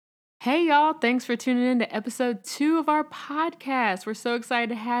Hey y'all, thanks for tuning in to episode 2 of our podcast. We're so excited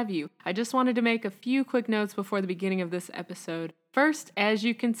to have you. I just wanted to make a few quick notes before the beginning of this episode. First, as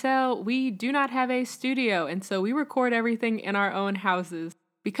you can tell, we do not have a studio, and so we record everything in our own houses.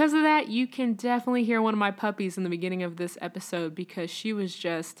 Because of that, you can definitely hear one of my puppies in the beginning of this episode because she was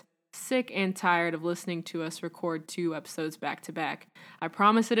just sick and tired of listening to us record 2 episodes back to back. I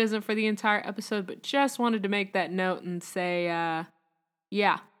promise it isn't for the entire episode, but just wanted to make that note and say,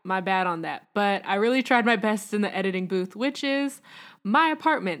 yeah. My bad on that, but I really tried my best in the editing booth, which is my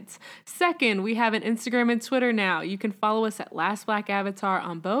apartment. Second, we have an Instagram and Twitter now. You can follow us at Last Black Avatar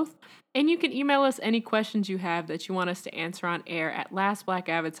on both, and you can email us any questions you have that you want us to answer on air at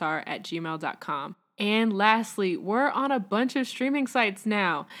lastblackavatar@gmail.com. And lastly, we're on a bunch of streaming sites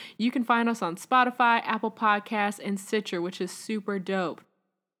now. You can find us on Spotify, Apple Podcasts, and Stitcher, which is super dope.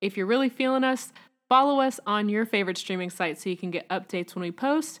 If you're really feeling us, follow us on your favorite streaming site so you can get updates when we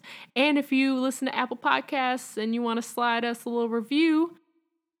post. And if you listen to Apple Podcasts and you want to slide us a little review,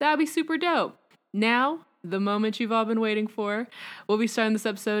 that'd be super dope. Now, the moment you've all been waiting for. We'll be starting this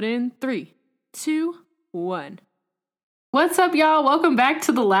episode in 3, 2, 1. What's up, y'all? Welcome back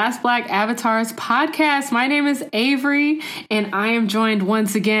to the Last Black Avatars podcast. My name is Avery, and I am joined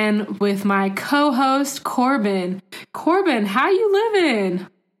once again with my co-host, Corbin. Corbin, how you living?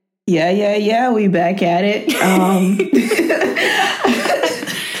 Yeah, we back at it.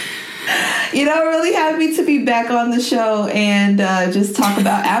 Really happy to be back on the show and just talk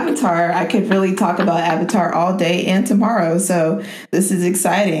about Avatar. I could really talk about Avatar all day and tomorrow, so this is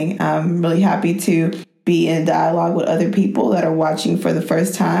exciting. I'm really happy to be in dialogue with other people that are watching for the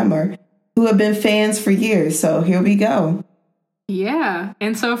first time or who have been fans for years, so here we go. Yeah,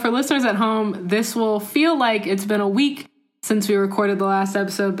 and so for listeners at home, this will feel like it's been a week since we recorded the last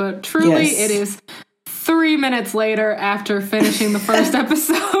episode, but truly It is 3 minutes later after finishing the first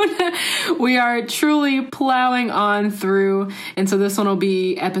episode. We are truly plowing on through, and so this one will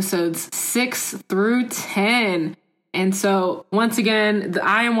be episodes 6 through 10. And so, once again,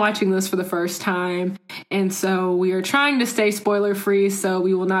 I am watching this for the first time, and so we are trying to stay spoiler-free, so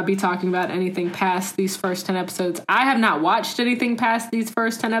we will not be talking about anything past these first 10 episodes. I have not watched anything past these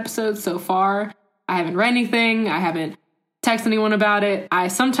first 10 episodes so far. I haven't read anything. I haven't text anyone about it. I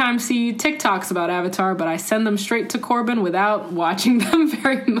sometimes see TikToks about Avatar, but I send them straight to Corbin without watching them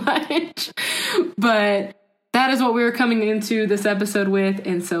very much. But that is what we were coming into this episode with,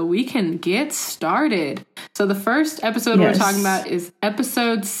 and so we can get started. So the first episode we're talking about is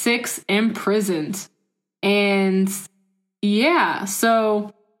episode 6, Imprisoned. And yeah,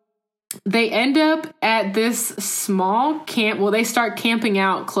 so they end up at this small camp. Well, they start camping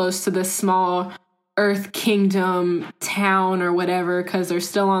out close to this small Earth Kingdom town or whatever because they're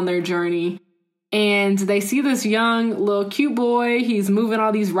still on their journey, and they see this young little cute boy. He's moving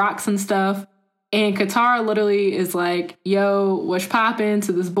all these rocks and stuff, and Katara literally is like, yo, what's poppin'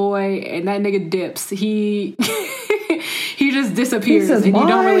 to this boy, and that nigga dips. He just disappears, and you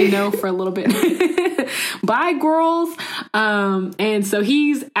don't really know for a little bit. Bye, girls. And so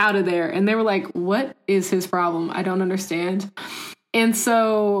he's out of there, and they were like, what is his problem? I don't understand. And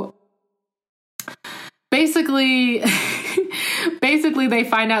so Basically, they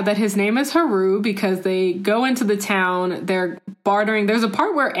find out that his name is Haru because they go into the town. They're bartering. There's a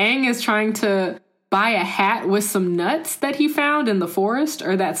part where Aang is trying to buy a hat with some nuts that he found in the forest,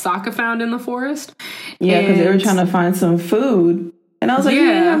 or that Sokka found in the forest. Yeah, because they were trying to find some food. And I was like, you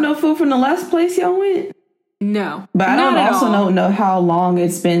didn't have no food from the last place y'all went? No. But I don't know how long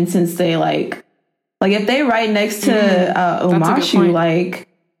it's been since they, like if they right next to Umashu, like,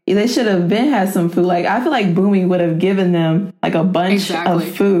 they should have had some food. Like, I feel like Boomy would have given them like a bunch of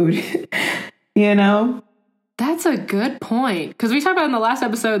food, you know? That's a good point. Because we talked about in the last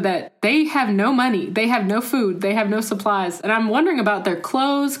episode that they have no money. They have no food. They have no supplies. And I'm wondering about their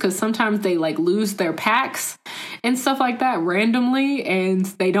clothes because sometimes they like lose their packs and stuff like that randomly, and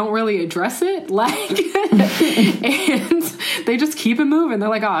they don't really address it. Like, and they just keep it moving. They're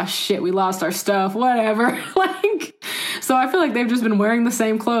like, oh shit, we lost our stuff, whatever. Like, so I feel like they've just been wearing the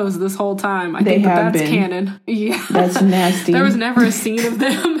same clothes this whole time. I think that's canon. Yeah. That's nasty. There was never a scene of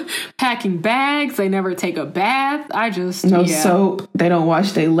them packing bags. They never take a bath. No soap. They don't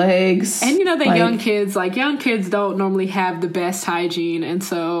wash their legs. And young kids don't normally have the best hygiene, and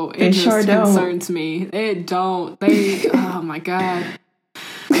so it just concerns me. It don't. Oh my God.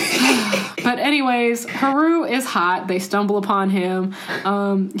 But anyways, Haru is hot. They stumble upon him.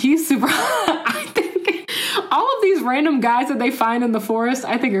 He's super hot. I think all of these random guys that they find in the forest,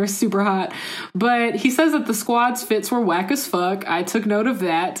 I think are super hot. But he says that the squad's fits were whack as fuck. I took note of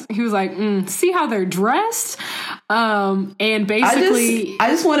that. He was like, see how they're dressed? And basically, I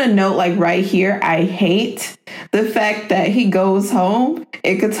just want to note, like right here, I hate the fact that he goes home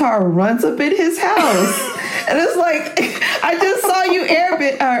and Katara runs up in his house. And it's like, I just saw you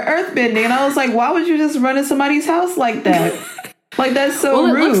earthbending, and I was like, why would you just run in somebody's house like that? Like, that's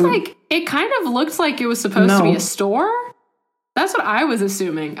so rude. It kind of looks like it was supposed to be a store. That's what I was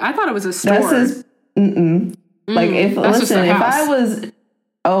assuming. I thought it was a store. Like, if it was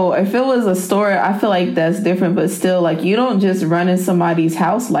a store, I feel like that's different. But still, like, you don't just run in somebody's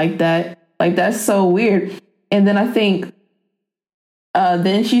house like that. Like, that's so weird. And then I think,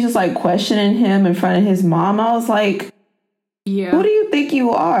 then she's just like questioning him in front of his mom. I was like, yeah, who do you think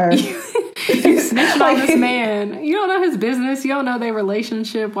you are? You snitched on this man. You don't know his business. You don't know their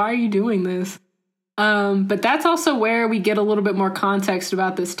relationship. Why are you doing this? But that's also where we get a little bit more context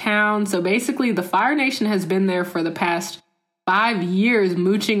about this town. So basically, the Fire Nation has been there for the past 5 years,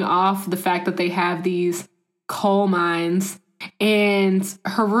 mooching off the fact that they have these coal mines. And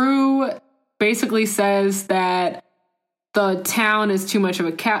Haru basically says that the town is too much of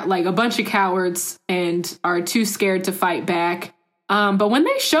a bunch of cowards and are too scared to fight back. But when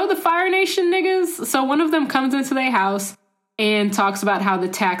they show the Fire Nation niggas, so one of them comes into their house and talks about how the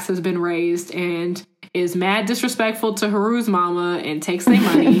tax has been raised and is mad disrespectful to Haru's mama and takes their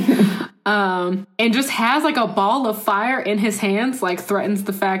money. And just has like a ball of fire in his hands, like threatens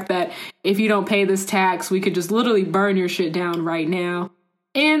the fact that if you don't pay this tax, we could just literally burn your shit down right now.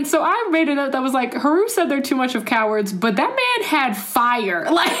 And so I made a note that was like, Haru said they're too much of cowards, but that man had fire.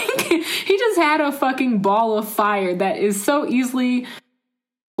 Like, he just had a fucking ball of fire that is so easily,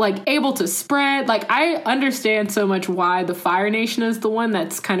 like, able to spread. Like, I understand so much why the Fire Nation is the one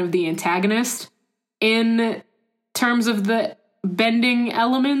that's kind of the antagonist in terms of the bending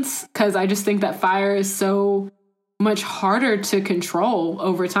elements, because I just think that fire is so much harder to control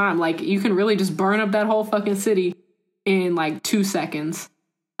over time. Like, you can really just burn up that whole fucking city in, like, 2 seconds.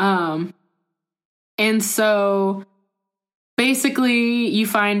 And so basically you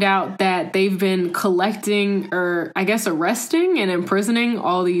find out that they've been collecting, or I guess arresting and imprisoning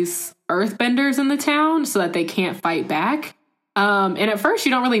all these earthbenders in the town so that they can't fight back. And at first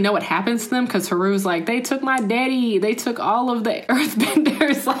you don't really know what happens to them, because Haru's like, they took my daddy, they took all of the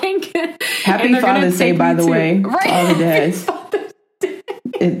earthbenders. Like, Happy Father's Day, by the way, right? All the dads.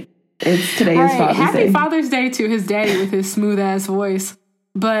 It's today's Father's Day. Happy Father's Day to his daddy with his smooth ass voice.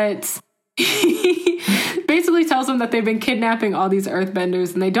 But he basically tells them that they've been kidnapping all these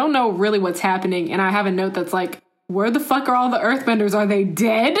earthbenders and they don't know really what's happening. And I have a note that's like, where the fuck are all the earthbenders? Are they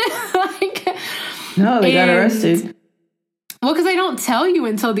dead? No, they got arrested. Well, because they don't tell you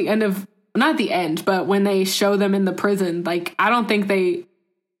until the end of, not the end, but when they show them in the prison. Like, I don't think they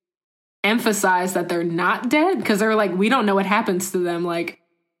emphasize that they're not dead, because they're like, we don't know what happens to them. Like,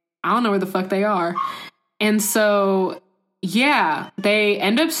 I don't know where the fuck they are. And so, yeah, they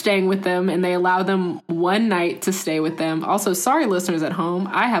end up staying with them, and they allow them one night to stay with them. Also, sorry, listeners at home,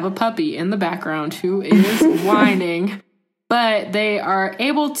 I have a puppy in the background who is whining. But they are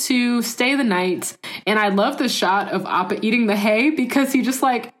able to stay the night. And I love the shot of Appa eating the hay, because he just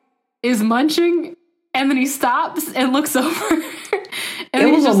like is munching and then he stops and looks over. And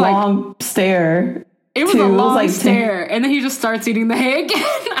it was a long stare. It was a long stare. And then he just starts eating the hay again.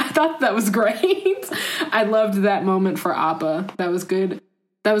 I thought that was great. I loved that moment for Appa. That was good.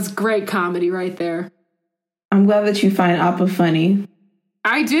 That was great comedy right there. I'm glad that you find Appa funny.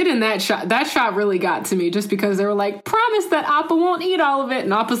 I did in that shot. That shot really got to me, just because they were like, promise that Appa won't eat all of it.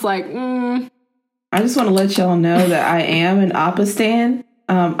 And Appa's like, I just want to let y'all know that I am an Appa stan.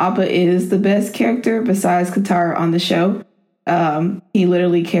 Appa is the best character besides Katara on the show. He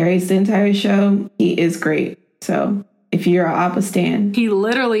literally carries the entire show. He is great. So if you're an Appa stan. He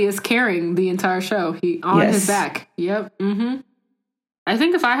literally is carrying the entire show. His back. Yep. I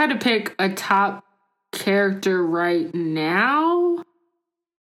think if I had to pick a top character right now...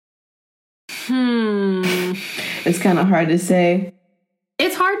 It's kind of hard to say.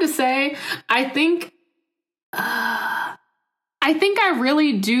 It's hard to say. I think I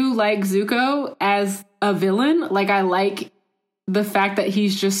really do like Zuko as a villain. Like, I like the fact that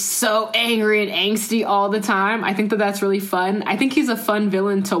he's just so angry and angsty all the time. I think that that's really fun. I think he's a fun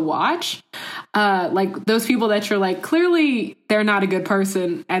villain to watch. Like, those people that you're like, clearly they're not a good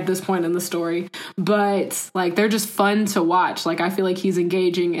person at this point in the story, but like, they're just fun to watch. Like, I feel like he's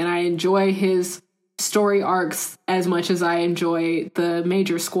engaging, and I enjoy his story arcs as much as I enjoy the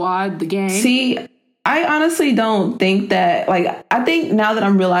major squad, the gang. See, I honestly don't think that, like, I think now that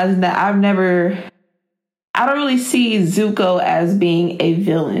I'm realizing that I don't really see Zuko as being a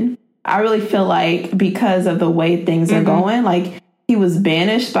villain. I really feel like, because of the way things are going, like, he was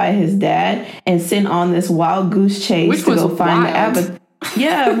banished by his dad and sent on this wild goose chase to go find the Avatar.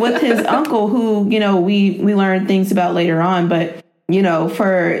 Yeah, with his uncle, who, you know, we learned things about later on, but, you know,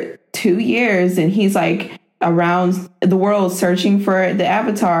 for 2 years, and he's like around the world searching for the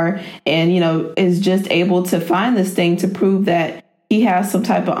Avatar, and, you know, is just able to find this thing to prove that he has some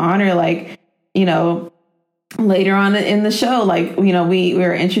type of honor. Like, you know, later on in the show, like, you know, we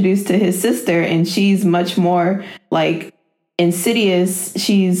were introduced to his sister, and she's much more like insidious.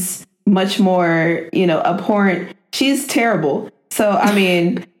 She's much more, you know, abhorrent. She's terrible. So, I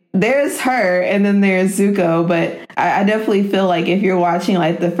mean, there's her, and then there's Zuko. But I definitely feel like if you're watching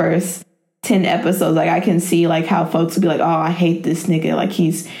like the first 10 episodes, like I can see like how folks would be like, oh, I hate this nigga. Like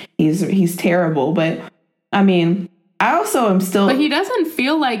he's terrible. But I mean, I also am still. But he doesn't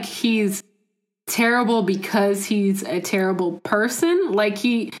feel like he's terrible because he's a terrible person. Like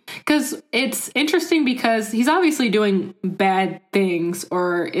because it's interesting because he's obviously doing bad things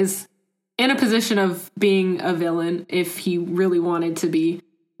or is in a position of being a villain if he really wanted to be.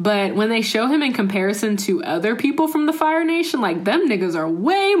 But when they show him in comparison to other people from the Fire Nation, like them niggas are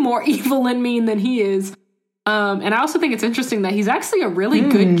way more evil and mean than he is. And I also think it's interesting that he's actually a really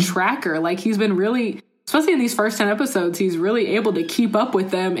good tracker. Like he's been really, especially in these first 10 episodes, he's really able to keep up with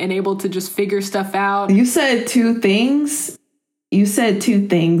them and able to just figure stuff out. You said two things.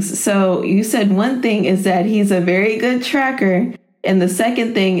 So you said one thing is that he's a very good tracker. And the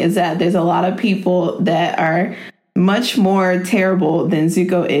second thing is that there's a lot of people that are much more terrible than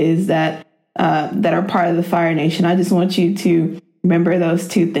Zuko is that are part of the Fire Nation. I just want you to remember those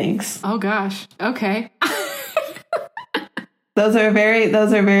two things. Oh gosh. Okay. Those are very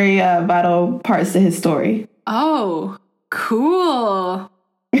vital parts to his story. Oh, cool.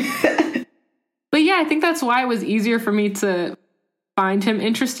 But yeah, I think that's why it was easier for me to find him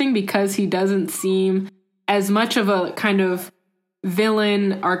interesting, because he doesn't seem as much of a kind of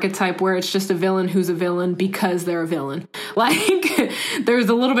villain archetype where it's just a villain who's a villain because they're a villain. Like there's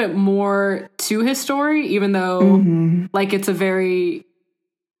a little bit more to his story, even though like it's a very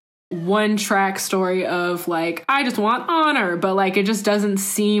one track story of like, I just want honor, but like it just doesn't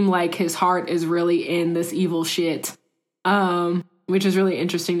seem like his heart is really in this evil shit, which is really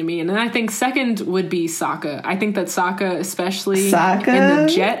interesting to me. And then I think second would be Sokka. I think that Sokka, especially in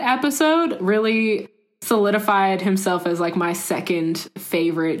the Jet episode, really solidified himself as like my second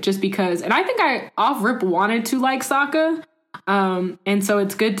favorite, just because, and I think I off rip wanted to like Sokka, and so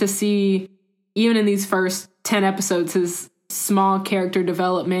it's good to see even in these first 10 episodes his small character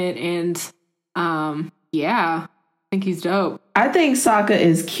development, and yeah, I think he's dope. I think Sokka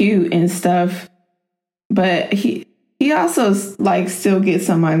is cute and stuff, but he also like still gets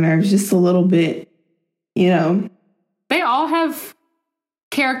on my nerves just a little bit, you know. They all have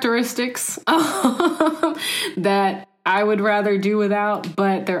characteristics that I would rather do without,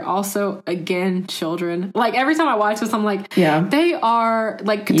 but they're also, again, children. Like every time I watch this, I'm like, yeah, they are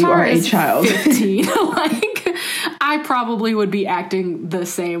like, Katara is a child. 15. Like I probably would be acting the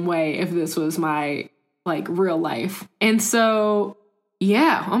same way if this was my like real life. And so,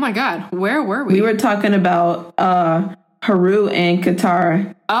 yeah, oh my God, where were we? We were talking about Haru and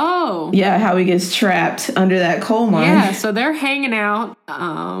Katara. Oh. Yeah, how he gets trapped under that coal mine. Yeah, so they're hanging out.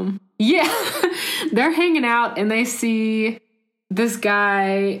 They're hanging out and they see this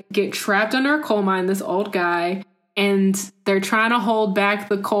guy get trapped under a coal mine, this old guy, and they're trying to hold back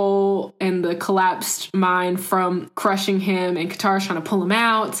the coal and the collapsed mine from crushing him, and Katara's trying to pull him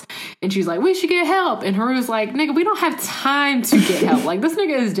out, and she's like, we should get help. And Haru's like, nigga, we don't have time to get help. Like, this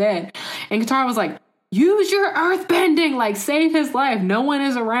nigga is dead. And Katara was like, use your earth bending, like save his life. No one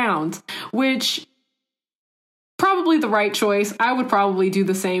is around, which probably the right choice. I would probably do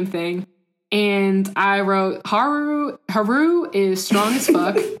the same thing. And I wrote Haru is strong as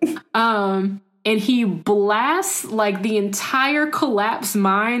fuck. And he blasts like the entire collapsed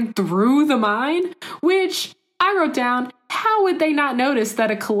mine through the mine, which I wrote down, how would they not notice that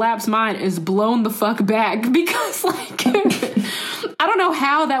a collapsed mine is blown the fuck back? Because like I don't know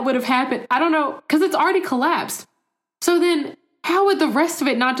how that would have happened. I don't know, because it's already collapsed. So then how would the rest of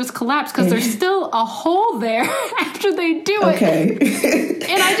it not just collapse? Because there's still a hole there after they do it. Okay.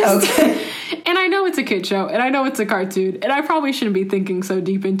 And I just, and I know it's a kid show, and I know it's a cartoon, and I probably shouldn't be thinking so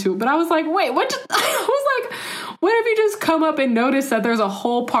deep into it, but I was like, wait, what? I was like, what if you just come up and notice that there's a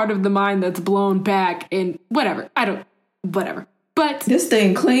whole part of the mine that's blown back and whatever. Whatever. But this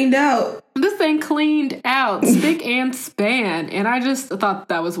thing cleaned out. Spick and span. And I just thought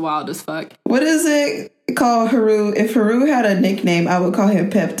that was wild as fuck. What is it called, Haru? If Haru had a nickname, I would call him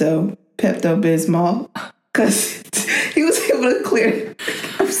Pepto Bismol. Because he was able to clear.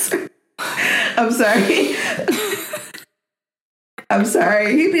 I'm sorry. I'm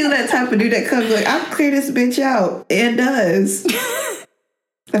sorry. He be that type of dude that comes like, I'll clear this bitch out. And does.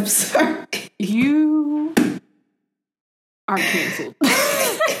 I'm sorry. You are canceled.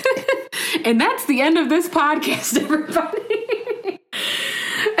 And that's the end of this podcast, everybody.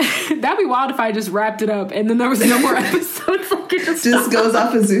 That'd be wild if I just wrapped it up and then there was no more episodes. Like it just goes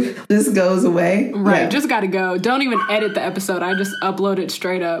off as just goes away. Right. Yeah. Just gotta go. Don't even edit the episode. I just upload it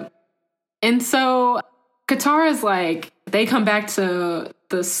straight up. And so Katara's like, they come back to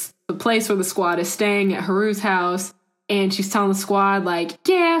the place where the squad is staying at Haru's house. And she's telling the squad, like,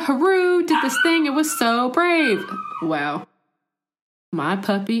 yeah, Haru did this thing. It was so brave. Wow. My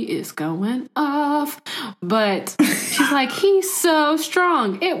puppy is going off. But she's like, he's so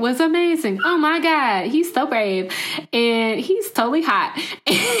strong. It was amazing. Oh, my God. He's so brave. And he's totally hot.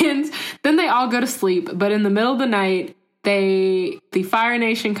 And then they all go to sleep. But in the middle of the night, the Fire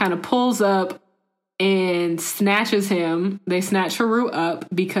Nation kind of pulls up and snatches him. They snatch Haru up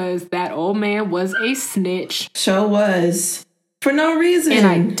because that old man was a snitch. Sure was. For no reason. And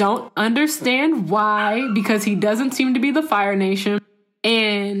I don't understand why, because he doesn't seem to be the Fire Nation.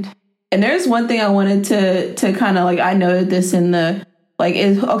 And there's one thing I wanted to kind of like, I noted this in the, like,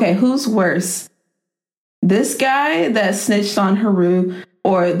 who's worse? This guy that snitched on Haru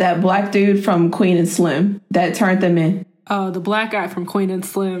or that black dude from Queen and Slim that turned them in? Oh, the black guy from Queen and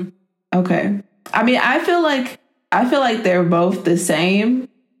Slim. Okay. I mean, I feel like they're both the same,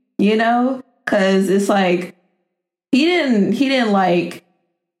 you know, because it's like he didn't like,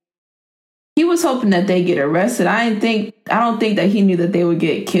 he was hoping that they get arrested. I don't think that he knew that they would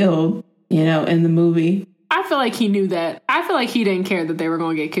get killed, you know, in the movie. I feel like he knew that. I feel like he didn't care that they were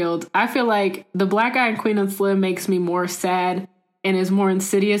going to get killed. I feel like the black guy in Queen and Slim makes me more sad and is more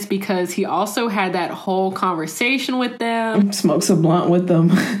insidious because he also had that whole conversation with them. Smokes a blunt with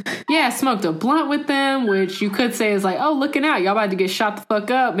them. Yeah, smoked a blunt with them, which you could say is like, oh, looking out. Y'all about to get shot the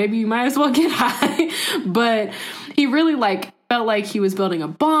fuck up. Maybe you might as well get high. But he really felt like he was building a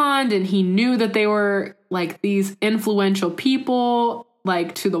bond and he knew that they were like these influential people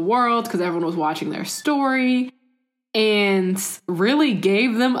like to the world because everyone was watching their story and really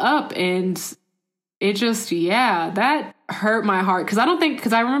gave them up. And it just, that hurt my heart because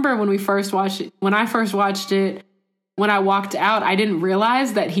I remember when I first watched it, when I walked out, I didn't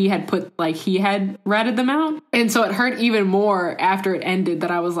realize that he had ratted them out. And so it hurt even more after it ended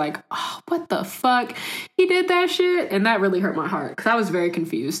that I was like, oh, what the fuck? He did that shit? And that really hurt my heart because I was very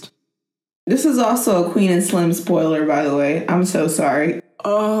confused. This is also a Queen and Slim spoiler, by the way. I'm so sorry.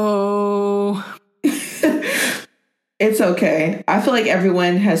 Oh. It's okay. I feel like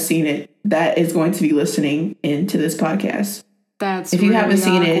everyone has seen it that is going to be listening into this podcast. That's if you really haven't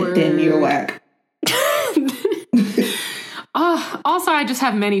seen awkward. it, then you're whack. Also, I just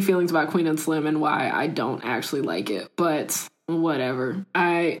have many feelings about Queen and Slim and why I don't actually like it, but whatever.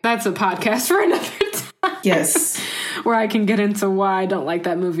 That's a podcast for another time. Yes. Where I can get into why I don't like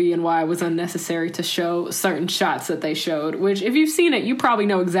that movie and why it was unnecessary to show certain shots that they showed, which if you've seen it, you probably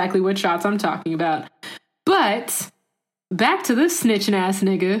know exactly what shots I'm talking about. But back to this snitching ass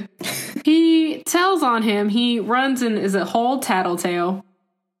nigga. He tells on him. He runs and is a whole tattletale.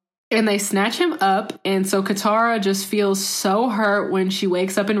 And they snatch him up, and so Katara just feels so hurt when she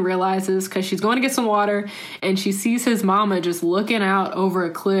wakes up and realizes, because she's going to get some water, and she sees his mama just looking out over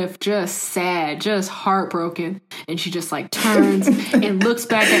a cliff, just sad, just heartbroken. And she just like turns and looks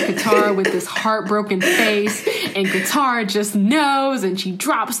back at Katara with this heartbroken face, and Katara just knows, and she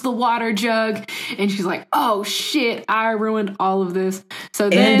drops the water jug, and she's like, oh shit, I ruined all of this. So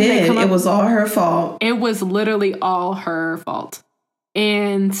then it was all her fault. It was literally all her fault.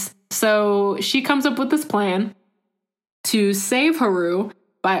 And so she comes up with this plan to save Haru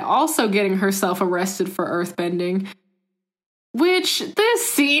by also getting herself arrested for earthbending, which this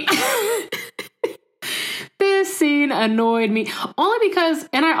scene annoyed me only because,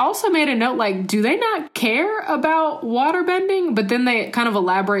 and I also made a note, like, do they not care about waterbending? But then they kind of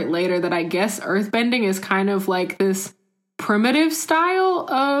elaborate later that I guess earthbending is kind of like this primitive style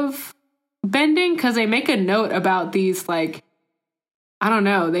of bending because they make a note about these, like, I don't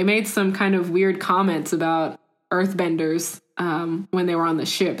know. They made some kind of weird comments about earthbenders when they were on the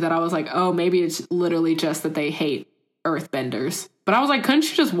ship that I was like, oh, maybe it's literally just that they hate earthbenders. But I was like, couldn't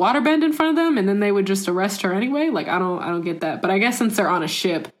she just waterbend in front of them and then they would just arrest her anyway? Like, I don't get that. But I guess since they're on a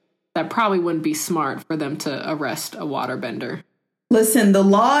ship, that probably wouldn't be smart for them to arrest a waterbender. Listen, the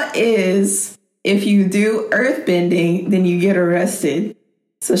law is if you do earthbending, then you get arrested.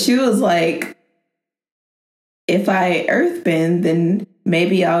 So she was like, if I earthbend, then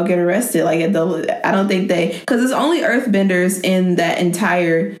maybe I'll get arrested. Like, I don't think because there's only earthbenders in that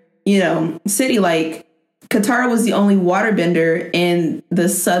entire, city. Like, Katara was the only waterbender in the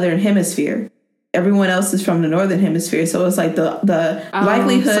southern hemisphere. Everyone else is from the northern hemisphere. So it's like the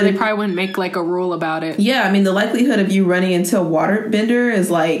likelihood. So they probably wouldn't make like a rule about it. Yeah, I mean, the likelihood of you running into a waterbender is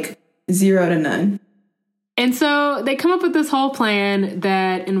like 0 to none. And so they come up with this whole plan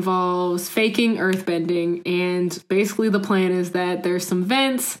that involves faking earthbending. And basically the plan is that there's some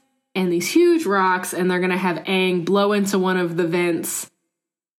vents and these huge rocks, and they're going to have Aang blow into one of the vents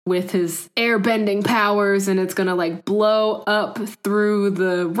with his airbending powers, and it's gonna like blow up through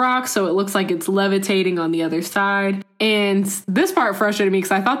the rock so it looks like it's levitating on the other side. And this part frustrated me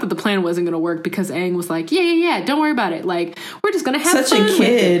because I thought that the plan wasn't gonna work, because Aang was like, yeah, don't worry about it, like we're just gonna have such fun a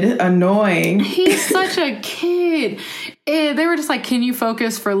kid with it. Annoying. He's such a kid. And they were just like, can you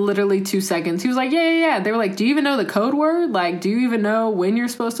focus for literally 2 seconds? He was like, yeah. They were like, do you even know the code word? Like, do you even know when you're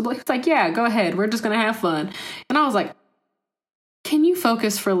supposed to blow? He's like, yeah, go ahead, we're just gonna have fun. And I was like, can you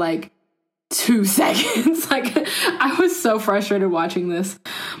focus for like 2 seconds? Like, I was so frustrated watching this.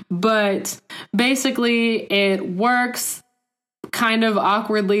 But basically, it works kind of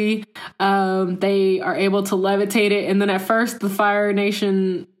awkwardly. They are able to levitate it. And then at first, the Fire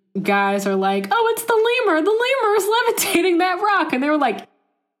Nation guys are like, oh, it's the lemur. The lemur is levitating that rock. And they were like,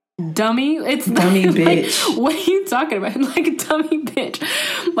 dummy, it's dummy like, bitch. What are you talking about? Like, dummy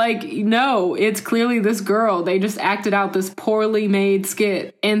bitch. Like, no, it's clearly this girl. They just acted out this poorly made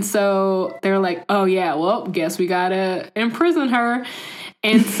skit. And so they're like, oh yeah, well, guess we gotta imprison her.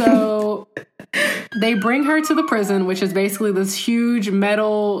 And so they bring her to the prison, which is basically this huge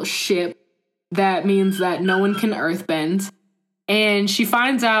metal ship that means that no one can earthbend. And she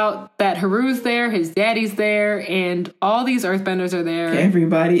finds out that Haru's there, his daddy's there, and all these earthbenders are there.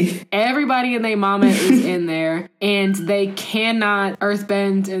 Everybody and their mama is in there. And they cannot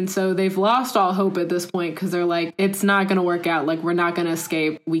earthbend, and so they've lost all hope at this point, because they're like, it's not going to work out. Like, we're not going to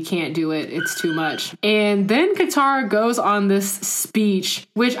escape. We can't do it. It's too much. And then Katara goes on this speech,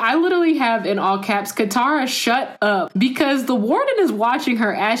 which I literally have in all caps, Katara, shut up. Because the warden is watching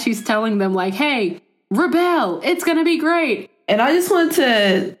her as she's telling them, like, hey, rebel. It's going to be great. And I just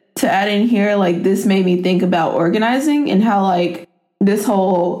wanted to add in here, like, this made me think about organizing and how, like, this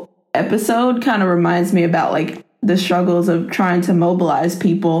whole episode kind of reminds me about, like, the struggles of trying to mobilize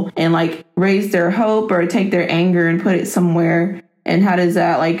people and, like, raise their hope or take their anger and put it somewhere. And how does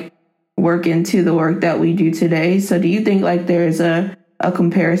that, like, work into the work that we do today? So do you think, like, there's a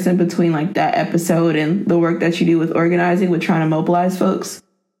comparison between, like, that episode and the work that you do with organizing, with trying to mobilize folks?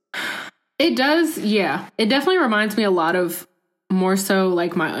 It does, yeah. It definitely reminds me a lot of more so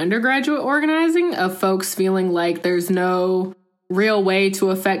like my undergraduate organizing, of folks feeling like there's no real way to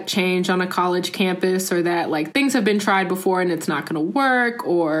affect change on a college campus, or that like things have been tried before and it's not going to work,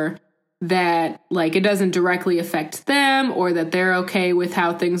 or that like it doesn't directly affect them, or that they're okay with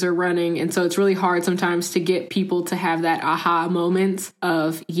how things are running. And so it's really hard sometimes to get people to have that aha moment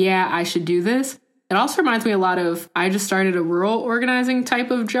of, yeah, I should do this. It also reminds me a lot of, I just started a rural organizing type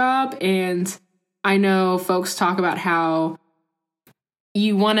of job, and I know folks talk about how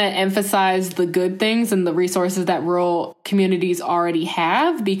you want to emphasize the good things and the resources that rural communities already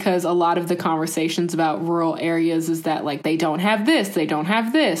have, because a lot of the conversations about rural areas is that like they don't have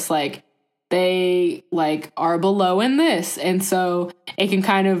this, like they like are below in this. And so it can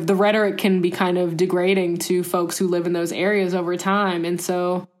kind of, the rhetoric can be kind of degrading to folks who live in those areas over time. And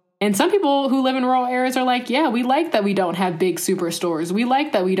so, and some people who live in rural areas are like, yeah, we like that we don't have big superstores. We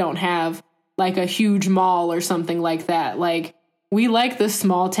like that we don't have like a huge mall or something like that. Like, we like this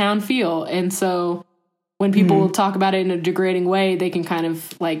small town feel. And so when people talk about it in a degrading way, they can kind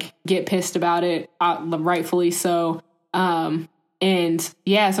of like get pissed about it, rightfully so. And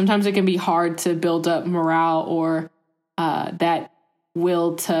yeah, sometimes it can be hard to build up morale or that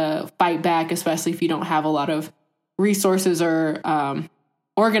will to fight back, especially if you don't have a lot of resources or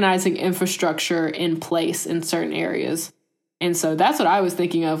organizing infrastructure in place in certain areas. And so that's what I was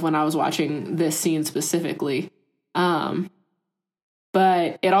thinking of when I was watching this scene specifically.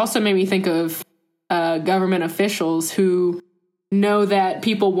 But it also made me think of government officials who know that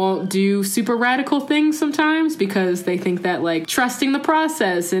people won't do super radical things sometimes because they think that like trusting the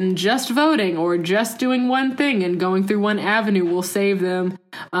process and just voting or just doing one thing and going through one avenue will save them.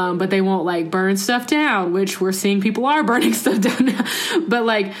 But they won't like burn stuff down, which we're seeing people are burning stuff down now. But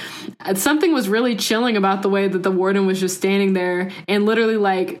like something was really chilling about the way that the warden was just standing there and literally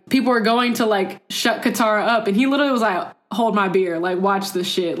like people were going to like shut Katara up. And he literally was like, hold my beer, like watch this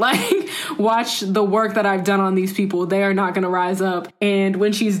shit, like watch the work that I've done on these people. They are not going to rise up. And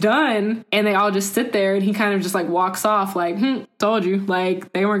when she's done and they all just sit there and he kind of just like walks off like, told you,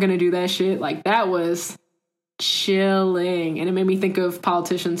 like they weren't going to do that shit. Like that was chilling. And it made me think of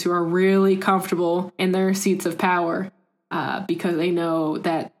politicians who are really comfortable in their seats of power because they know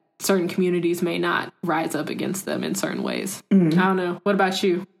that certain communities may not rise up against them in certain ways. I don't know. What about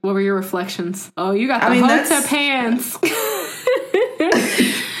you? What were your reflections? Oh, you got the hotep hands.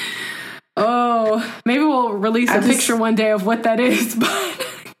 Oh, maybe we'll release a picture one day of what that is. But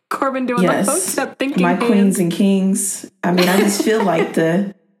Corbin doing the hotep thinking my hands. queens and kings. I mean, I just feel like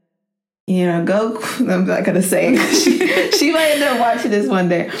go. I'm not gonna say it. She might end up watching this one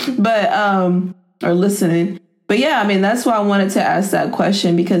day, but or listening. But yeah, I mean, that's why I wanted to ask that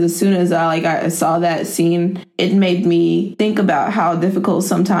question, because as soon as I saw that scene, it made me think about how difficult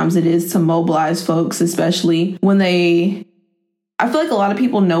sometimes it is to mobilize folks, especially when I feel like a lot of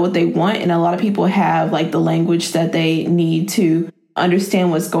people know what they want, and a lot of people have like the language that they need to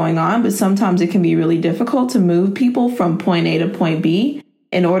understand what's going on. But sometimes it can be really difficult to move people from point A to point B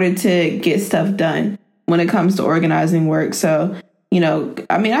in order to get stuff done when it comes to organizing work. So,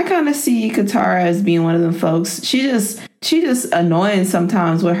 I mean, I kind of see Katara as being one of them folks. She just annoying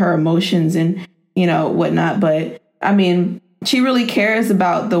sometimes with her emotions and, whatnot. But I mean, she really cares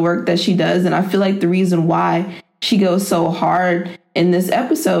about the work that she does. And I feel like the reason why she goes so hard in this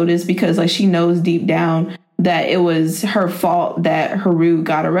episode is because like she knows deep down that it was her fault that Haru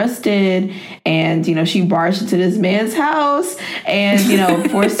got arrested, and she barged into this man's house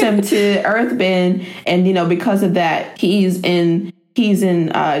and forced him to earthbend, and because of that he's in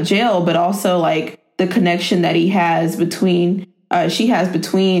jail. But also like the connection that she has between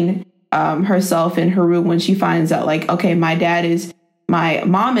herself and Haru when she finds out like, okay, my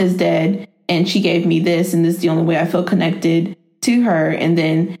mom is dead and she gave me this, and this is the only way I feel connected to her. And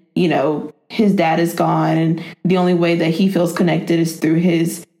then his dad is gone, and the only way that he feels connected is through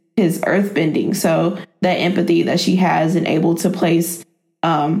his earthbending. So that empathy that she has and able to place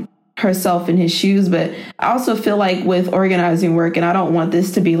herself in his shoes. But I also feel like with organizing work, and I don't want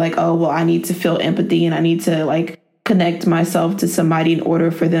this to be like, oh, well, I need to feel empathy and I need to like connect myself to somebody in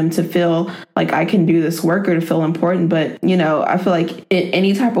order for them to feel like I can do this work or to feel important. But, I feel like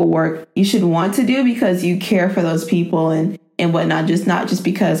any type of work you should want to do because you care for those people and whatnot, not just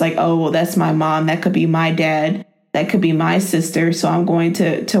because like, oh, well, that's my mom. That could be my dad. That could be my sister. So I'm going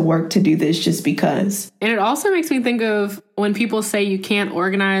to work to do this just because. And it also makes me think of when people say you can't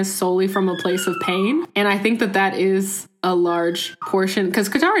organize solely from a place of pain. And I think that is a large portion, because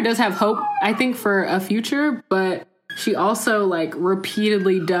Katara does have hope, I think, for a future, but she also like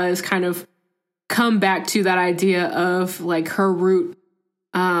repeatedly does kind of come back to that idea of like her root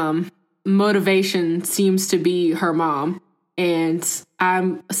motivation seems to be her mom. And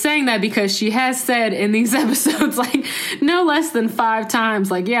I'm saying that because she has said in these episodes, like, no less than 5 times,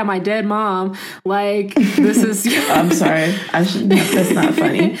 like, yeah, my dead mom, like, this is... I'm sorry. That's not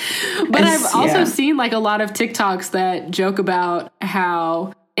funny. But I've also seen, like, a lot of TikToks that joke about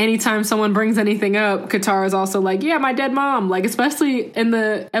how anytime someone brings anything up, Katara is also like, yeah, my dead mom. Like, especially in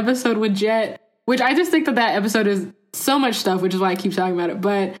the episode with Jet, which I just think that episode is so much stuff, which is why I keep talking about it.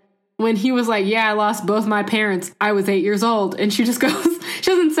 But when he was like, yeah, I lost both my parents, I was 8 years old. And she just goes,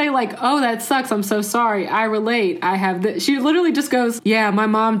 she doesn't say like, oh, that sucks, I'm so sorry, I relate, I have this. She literally just goes, yeah, my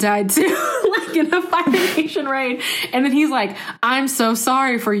mom died too, like in a Fire Nation raid. And then he's like, I'm so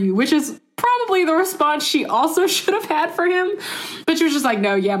sorry for you, which is probably the response she also should have had for him. But she was just like,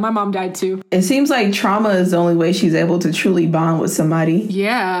 no, yeah, my mom died too. It seems like trauma is the only way she's able to truly bond with somebody.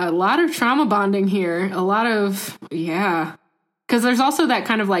 Yeah, a lot of trauma bonding here. A lot of, yeah. Because there's also that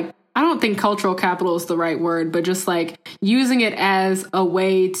kind of like, I don't think cultural capital is the right word, but just like using it as a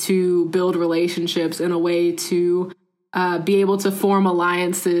way to build relationships and a way to be able to form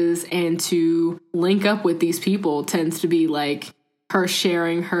alliances and to link up with these people tends to be like her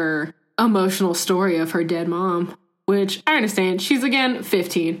sharing her emotional story of her dead mom, which I understand. She's, again,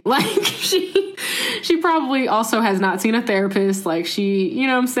 15. Like, she probably also has not seen a therapist. Like, she, you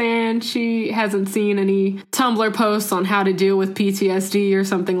know what I'm saying? She hasn't seen any Tumblr posts on how to deal with PTSD or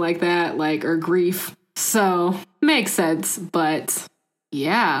something like that, like, or grief. So, makes sense. But,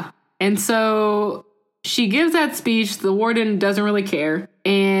 yeah. And so she gives that speech. The warden doesn't really care.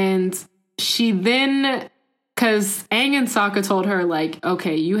 And she then... Because Aang and Sokka told her, like,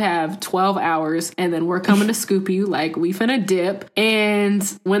 okay, you have 12 hours and then we're coming to scoop you. Like, we finna dip. And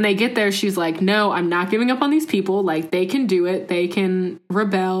when they get there, she's like, no, I'm not giving up on these people. Like, they can do it. They can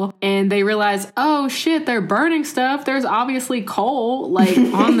rebel. And they realize, oh, shit, they're burning stuff. There's obviously coal, like,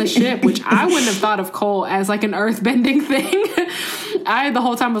 on the ship, which I wouldn't have thought of coal as, like, an earthbending thing. I, the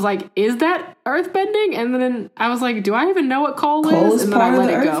whole time, was like, is that earthbending? And then I was like, do I even know what coal is? And then I let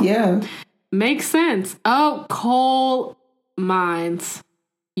it go. Yeah. Makes sense. Oh, coal mines.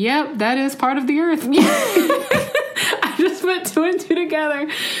 Yep, that is part of the earth. I just put 2 and 2 together.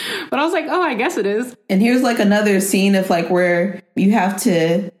 But I was like, oh, I guess it is. And here's like another scene of like where you have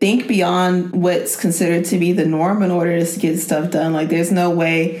to think beyond what's considered to be the norm in order to get stuff done. Like there's no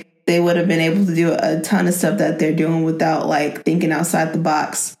way they would have been able to do a ton of stuff that they're doing without like thinking outside the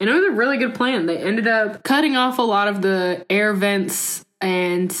box. And it was a really good plan. They ended up cutting off a lot of the air vents,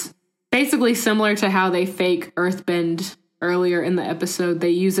 and basically similar to how they fake earthbend earlier in the episode, they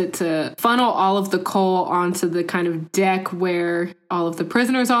use it to funnel all of the coal onto the kind of deck where all of the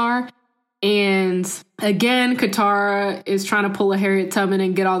prisoners are. And again, Katara is trying to pull a Harriet Tubman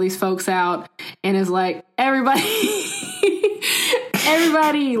and get all these folks out, and is like, everybody,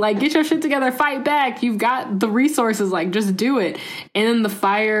 like, get your shit together, fight back. You've got the resources, like, just do it. And then the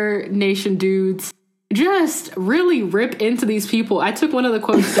Fire Nation dudes just really rip into these people. I took one of the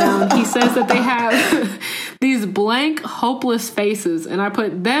quotes down. He says that they have these blank, hopeless faces, and I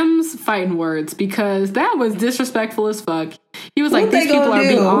put them's fighting words because that was disrespectful as fuck. He was like, these people are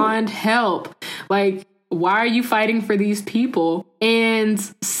beyond help. Like, why are you fighting for these people? And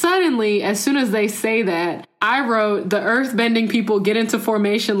suddenly, as soon as they say that, I wrote, the earth-bending people get into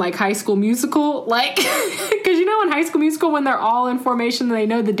formation like High School Musical. Like, because you know in High School Musical when they're all in formation, they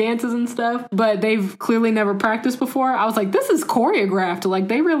know the dances and stuff, but they've clearly never practiced before. I was like, this is choreographed. Like,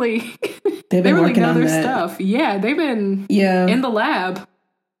 they really, they really know their stuff. Yeah, they've been in the lab.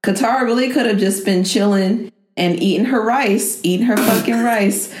 Katara really could have just been chilling and eating her fucking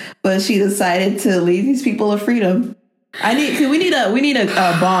rice, but she decided to leave these people of freedom. We need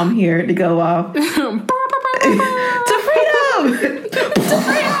a bomb here to go off. To freedom! To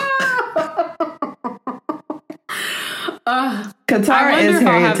freedom! Katara is Harriet Tubman. I wonder if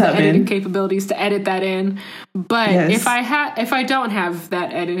I'll have the editing capabilities to edit that in. But yes. if I don't have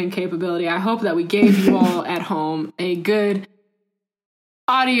that editing capability, I hope that we gave you all at home a good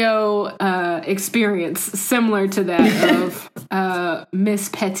audio experience similar to that of Miss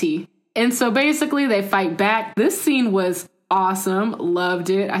Petty. And so basically they fight back. This scene was awesome. Loved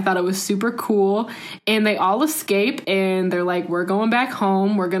it. I thought it was super cool. And they all escape and they're like, we're going back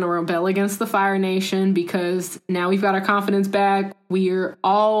home. We're going to rebel against the Fire Nation because now we've got our confidence back. We're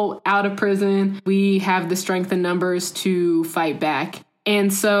all out of prison. We have the strength and numbers to fight back.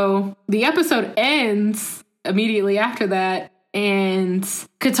 And so the episode ends immediately after that. And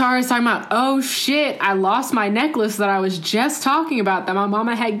Katara's talking about, oh shit, I lost my necklace that I was just talking about that my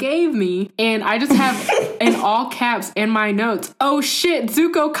mama had gave me. And I just have in all caps in my notes, oh shit,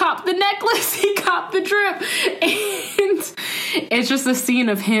 Zuko copped the necklace. He copped the drip. And it's just a scene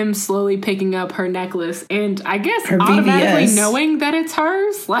of him slowly picking up her necklace. And I guess her automatically VVS. Knowing that it's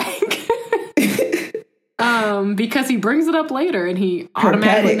hers. Like... because he brings it up later and he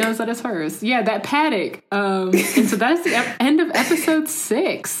automatically knows that it's hers. Yeah, that paddock. And so that's the end of episode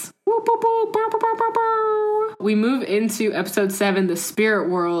 6. We move into episode 7, The Spirit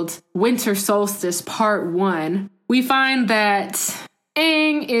World, Winter Solstice, Part 1. We find that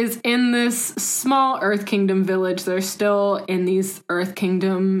Aang is in this small Earth Kingdom village. They're still in these Earth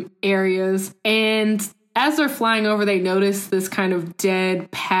Kingdom areas. And as they're flying over, they notice this kind of dead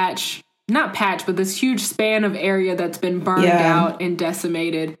patch. Not patch, but this huge span of area that's been burned out and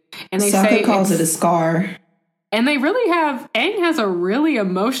decimated. And they Sokka calls it a scar. And they really Aang has a really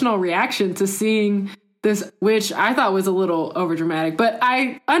emotional reaction to seeing this, which I thought was a little overdramatic. But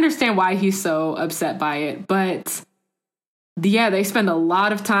I understand why he's so upset by it. But they spend a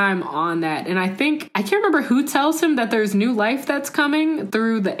lot of time on that. And I can't remember who tells him that there's new life that's coming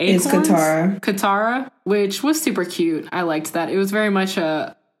through the acorns. It's Katara. Katara, which was super cute. I liked that. It was very much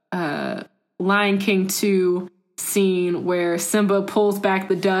a Lion King 2 scene where Simba pulls back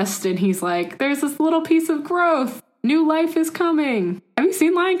the dust and he's like, there's this little piece of growth. New life is coming. Have you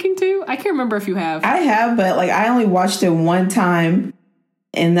seen Lion King 2? I can't remember if you have. I have, but like I only watched it one time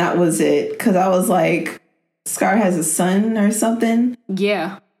and that was it. Because I was like, Scar has a son or something?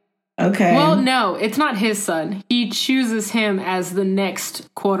 Yeah. Okay. Well, no, it's not his son. He chooses him as the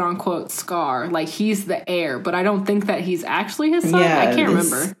next quote-unquote Scar. Like, he's the heir, but I don't think that he's actually his son. I can't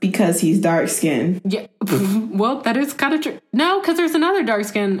remember. Because he's dark-skinned. Yeah. Well, that is kind of true. No, because there's another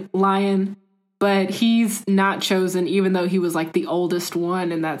dark-skinned lion, but he's not chosen, even though he was, like, the oldest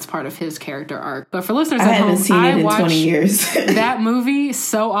one, and that's part of his character arc. But for listeners at home, I haven't seen it in 20 years. That movie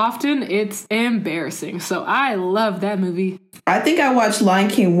so often, it's embarrassing. So I love that movie. I think I watched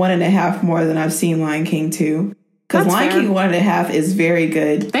Lion King 1.5 more than I've seen Lion King 2. Because Lion King 1.5 is very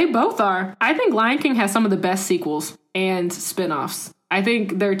good. They both are. I think Lion King has some of the best sequels and spin-offs. I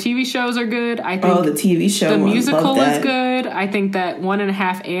think their TV shows are good. I think the TV show. The musical is good. I think that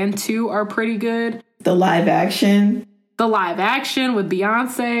 1.5 and 2 are pretty good. The live action. the live action with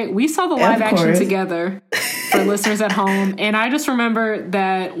Beyonce. We saw the live action together for listeners at home. And I just remember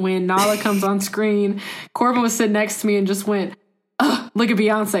that when Nala comes on screen, Corbin was sitting next to me and just went, look at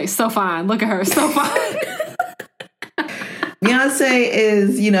Beyonce, so fine. Look at her, so fine. Beyonce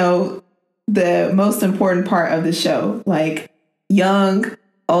is, the most important part of the show. Like, young,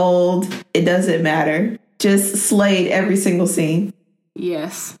 old, it doesn't matter. Just slayed every single scene.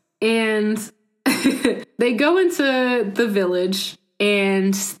 Yes. And they go into the village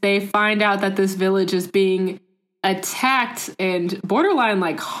and they find out that this village is being attacked and borderline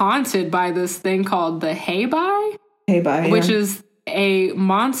like haunted by this thing called the Heibai. Which is a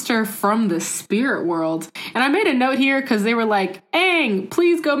monster from the spirit world. And I made a note here because they were like, Aang,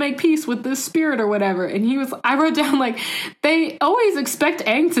 please go make peace with this spirit or whatever. And I wrote down like, they always expect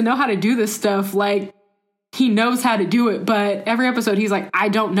Aang to know how to do this stuff. Like, he knows how to do it, but every episode he's like, I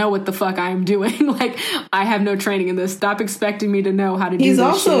don't know what the fuck I am doing. Like, I have no training in this. Stop expecting me to know how to do this. He's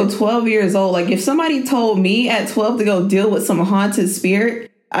also 12 years old. Like, if somebody told me at 12 to go deal with some haunted spirit,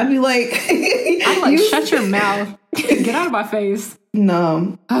 I'd be like, shut your mouth. Get out of my face.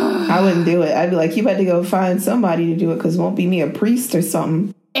 No, I wouldn't do it. I'd be like, you better go find somebody to do it because it won't be me a priest or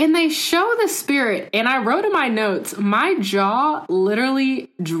something. And they show the spirit, and I wrote in my notes, my jaw literally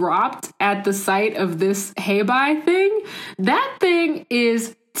dropped at the sight of this Heibai thing. That thing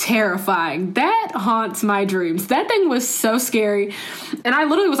is terrifying. That haunts my dreams. That thing was so scary. And I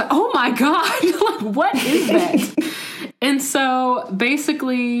literally was like, oh my God, like, what is that? And so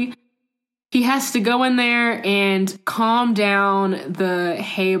basically, he has to go in there and calm down the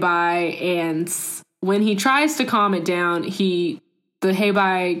Heibai. And when he tries to calm it down, the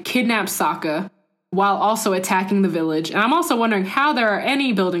Heibai kidnaps Sokka while also attacking the village. And I'm also wondering how there are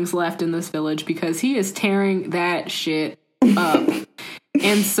any buildings left in this village because he is tearing that shit up.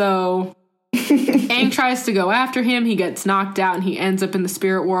 And so Aang tries to go after him. He gets knocked out and he ends up in the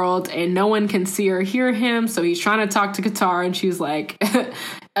spirit world and no one can see or hear him. So he's trying to talk to Katara and she's like,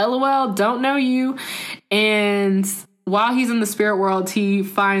 LOL, don't know you. And while he's in the spirit world, he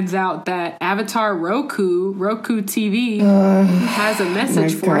finds out that Avatar Roku TV, has a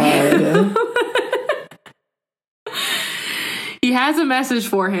message for him. He has a message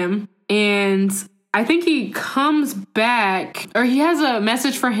for him, and I think he comes back, or he has a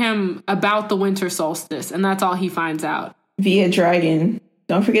message for him about the winter solstice, and that's all he finds out. Via dragon.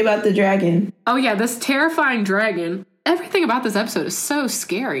 Don't forget about the dragon. Oh yeah, this terrifying dragon. Everything about this episode is so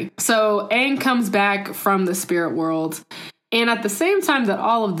scary. So Aang comes back from the spirit world. And at the same time that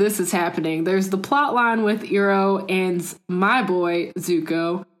all of this is happening, there's the plot line with Iroh and my boy,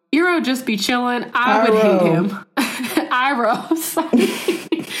 Zuko. Iroh just be chilling. I would hate him. Iroh, sorry.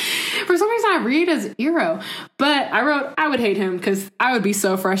 For some reason I read as Iroh. But I wrote, I would hate him because I would be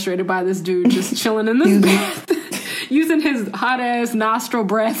so frustrated by this dude just chilling in this bath. Using his hot-ass nostril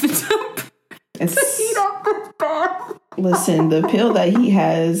breath to heat up this bath. Listen, the pill that he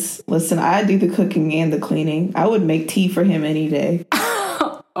has, I do the cooking and the cleaning. I would make tea for him any day.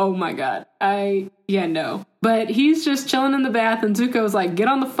 Oh my God. No. But he's just chilling in the bath and Zuko's like, get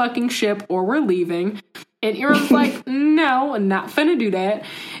on the fucking ship or we're leaving. And Iroh's like, no, I'm not finna do that.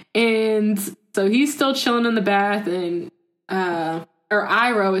 And so he's still chilling in the bath and, or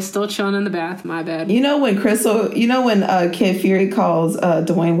Iroh is still chilling in the bath, my bad. You know when Kid Fury calls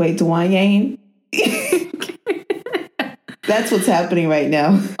Dwayne Wade Dwayne? That's what's happening right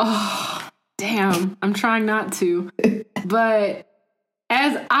now. Oh, damn. I'm trying not to. But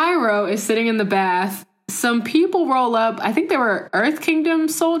as Iroh is sitting in the bath, some people roll up. I think they were Earth Kingdom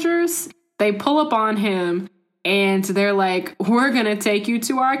soldiers. They pull up on him and they're like, we're going to take you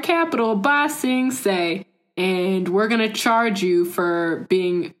to our capital, Ba Sing Se. And we're going to charge you for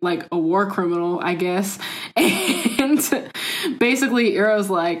being like a war criminal, I guess. And basically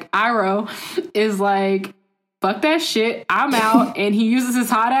Iroh is like, fuck that shit, I'm out. And he uses his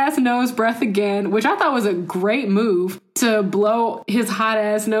hot ass nose breath again, which I thought was a great move to blow his hot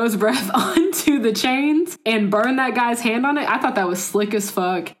ass nose breath onto the chains and burn that guy's hand on it. I thought that was slick as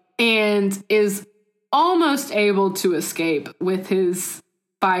fuck, and is almost able to escape with his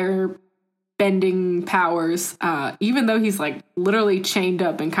fire bending powers, even though he's like literally chained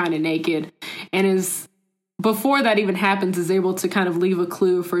up and kind of naked, and is, before that even happens, is able to kind of leave a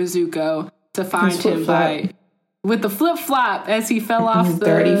clue for Zuko to find him with the flip-flop as he fell off the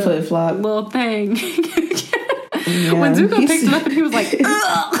dirty flip-flop little thing. Yeah. When Zuko picked it up and he was like,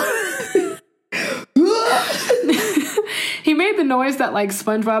 he made the noise that like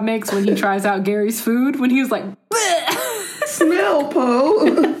SpongeBob makes when he tries out Gary's food, when he was like, smell,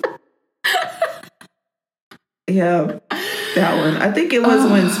 Poe. Yeah. That one. I think it was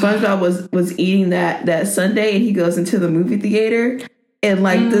when SpongeBob was eating that sundae and he goes into the movie theater and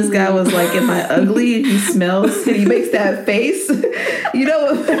like this guy was like, "Am I ugly?" and he smells and he makes that face. You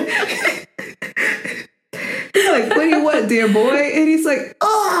know, he's like, "What do you want, dear boy?" And he's like,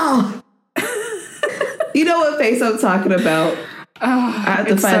 "Oh." You know what face I'm talking about. I have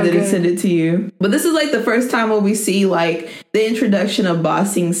to find it and send it to you. But this is like the first time where we see like the introduction of Ba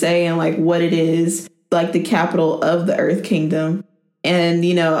Sing Se and like what it is, like the capital of the Earth Kingdom. And,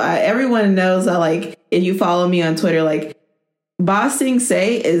 you know, everyone knows that like if you follow me on Twitter, like Ba Sing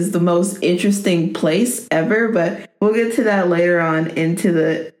Se is the most interesting place ever. But we'll get to that later on into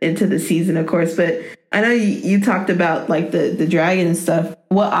the season, of course. But I know you talked about like the dragon and stuff.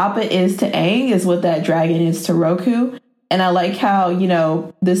 What Appa is to Aang is what that dragon is to Roku. And I like how, you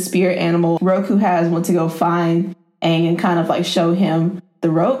know, the spirit animal Roku has went to go find Aang and kind of like show him the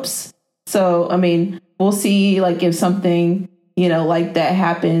ropes. So, I mean, we'll see like if something, you know, like that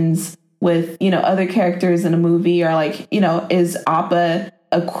happens with, you know, other characters in a movie or like, you know, is Appa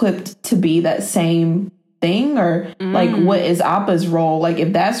equipped to be that same thing or like what is Appa's role? Like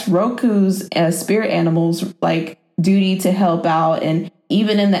if that's Roku's spirit animal's like duty to help out and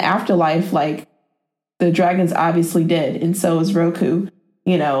even in the afterlife, like the dragon's obviously dead, and so is Roku.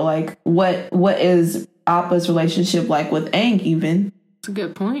 You know, like what is Appa's relationship like with Aang even? That's a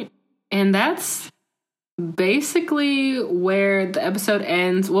good point. And that's basically where the episode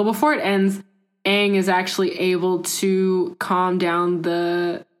ends. Well, before it ends, Aang is actually able to calm down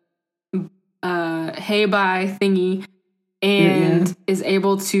the hey bye thingy and is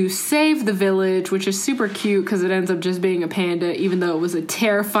able to save the village, which is super cute because it ends up just being a panda, even though it was a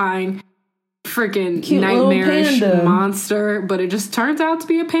terrifying freaking nightmarish monster, but it just turns out to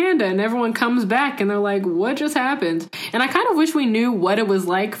be a panda and everyone comes back and they're like, what just happened? And I kind of wish we knew what it was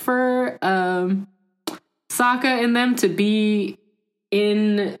like for Sokka and them to be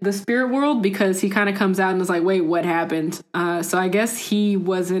in the spirit world, because he kind of comes out and is like, wait, what happened? So I guess he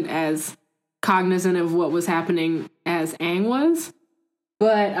wasn't as cognizant of what was happening as Aang was.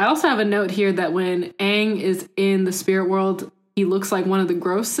 But I also have a note here that when Aang is in the spirit world, he looks like one of the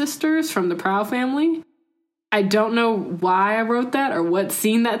Gross sisters from the Proud family. I don't know why I wrote that or what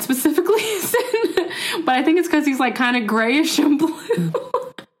scene that specifically is in, but I think it's because he's like kind of grayish and blue.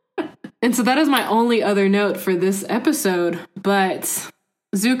 And so that is my only other note for this episode. But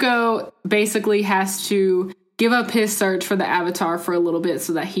Zuko basically has to give up his search for the Avatar for a little bit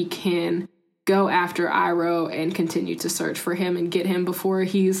so that he can go after Iroh and continue to search for him and get him before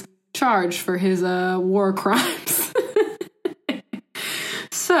he's charged for his war crimes.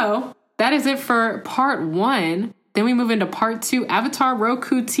 So that is it for part 1. Then we move into part 2, Avatar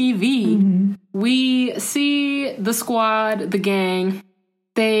Roku TV. We see the squad, the gang.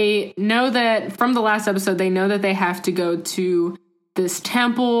 They know that from the last episode, they know that they have to go to this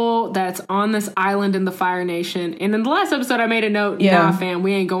temple that's on this island in the Fire Nation. And in the last episode, I made a note, nah, fam,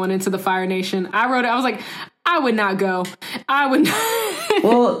 we ain't going into the Fire Nation. I wrote it. I was like, I would not go. I would not.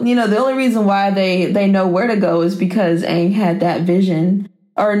 Well, you know, the only reason why they know where to go is because Aang had that vision.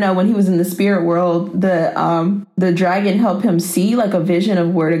 Or no, when he was in the spirit world, the dragon helped him see like a vision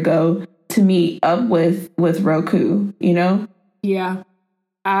of where to go to meet up with Roku, you know? Yeah.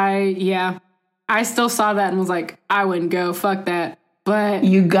 I still saw that and was like, I wouldn't go. Fuck that. But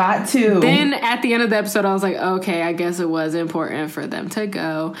you got to. Then at the end of the episode, I was like, okay, I guess it was important for them to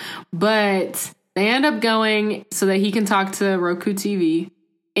go. But they end up going so that he can talk to Roku TV.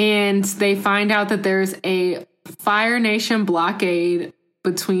 And they find out that there's a Fire Nation blockade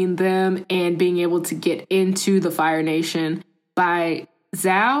between them and being able to get into the Fire Nation by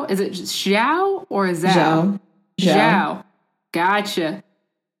Zhao. Is it Zhao or Zhao? Zhao. Gotcha.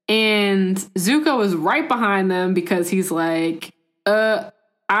 And Zuko is right behind them because he's like,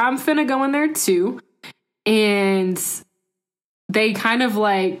 I'm finna go in there too. And they kind of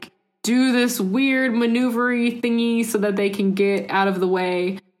like do this weird maneuvery thingy so that they can get out of the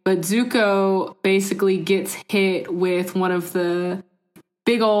way. But Zuko basically gets hit with one of the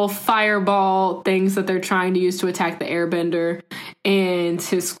big old fireball things that they're trying to use to attack the airbender and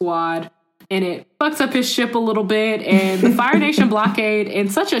his squad. And it fucks up his ship a little bit. And the Fire Nation blockade, in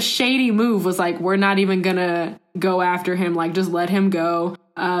such a shady move, was like, we're not even gonna go after him. Like, just let him go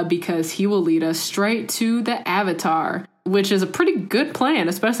because he will lead us straight to the Avatar, which is a pretty good plan,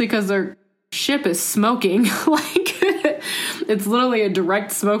 especially because their ship is smoking. Like, it's literally a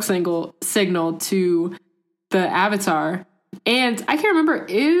direct smoke signal to the Avatar. And I can't remember,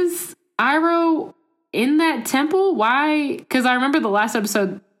 is Iroh in that temple? Why? Because I remember the last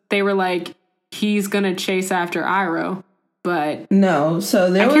episode, they were like, he's going to chase after Iroh. But no,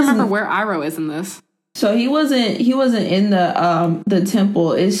 so there I can't remember where Iroh is in this. So he wasn't in the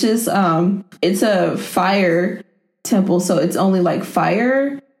temple. It's just it's a fire temple, so it's only like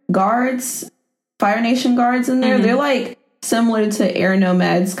Fire Nation guards in there. They're like similar to air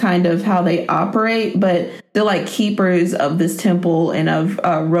nomads, kind of how they operate, but they're like keepers of this temple and of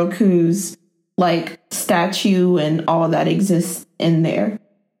Roku's like statue and all that exists in there.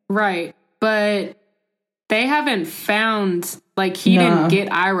 Right. But they haven't found, like, he didn't get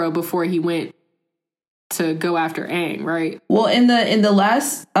Iroh before he went to go after Aang, right? Well, in the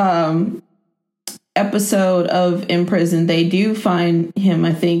last episode of In Prison, they do find him,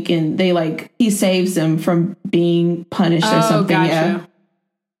 I think, and he saves them from being punished or something. Gotcha. Yeah.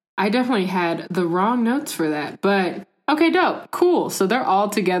 I definitely had the wrong notes for that, but okay, dope, cool. So they're all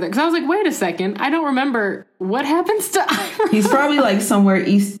together. Because I was like, wait a second, I don't remember what happens to Iroh. He's probably like somewhere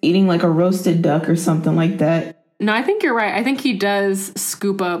eating like a roasted duck or something like that. No, I think you're right. I think he does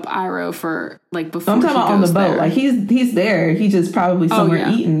scoop up Iroh for like before. I'm talking about on the boat. There. Like he's there. He's just probably somewhere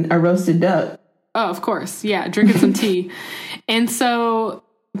eating a roasted duck. Oh, of course. Yeah, drinking some tea. And so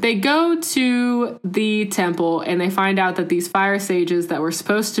they go to the temple and they find out that these fire sages that were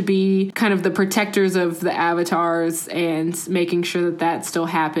supposed to be kind of the protectors of the avatars and making sure that that still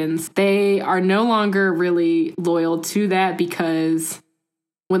happens, they are no longer really loyal to that, because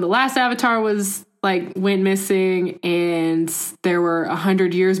when the last avatar went missing and there were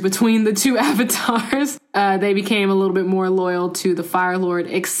 100 years between the two avatars, they became a little bit more loyal to the Fire Lord,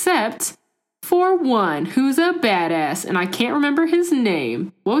 except for one who's a badass, and I can't remember his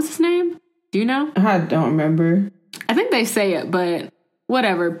name. What was his name? Do you know? I don't remember. I think they say it, but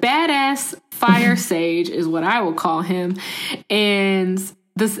whatever. Badass fire sage is what I will call him. And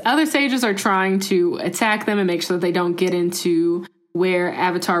the other sages are trying to attack them and make sure that they don't get into where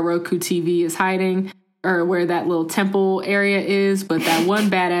Avatar Roku TV is hiding, or where that little temple area is. But that one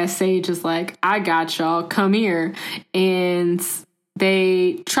badass sage is like, I got y'all, come here. And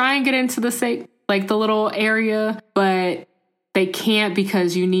they try and get into the little area, but they can't,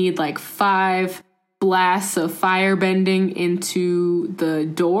 because you need like 5 blasts of fire bending into the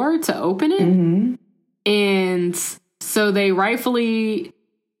door to open it. And so they Sokka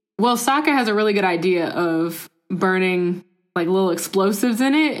has a really good idea of burning like little explosives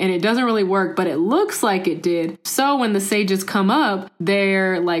in it, and it doesn't really work, but it looks like it did. So when the sages come up,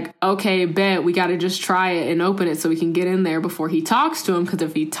 they're like, okay, bet, we got to just try it and open it so we can get in there before he talks to him, because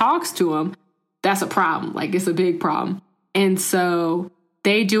if he talks to him, that's a problem. Like, it's a big problem. And so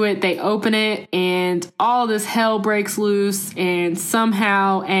they do it, they open it, and all this hell breaks loose, and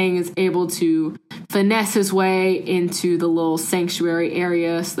somehow Aang is able to finesse his way into the little sanctuary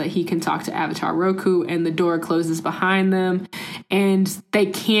area so that he can talk to Avatar Roku, and the door closes behind them, and they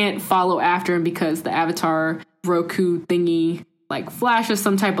can't follow after him because the Avatar Roku thingy like flashes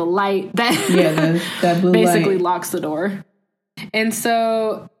some type of light that that blue basically light locks the door. And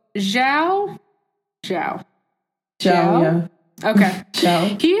so Zhao, yeah. Okay.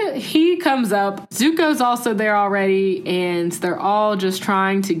 So He comes up. Zuko's also there already, and they're all just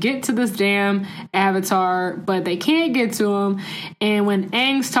trying to get to this damn avatar, but they can't get to him. And when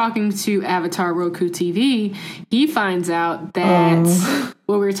Aang's talking to Avatar Roku TV, he finds out that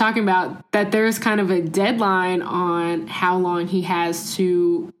what we were talking about, that there's kind of a deadline on how long he has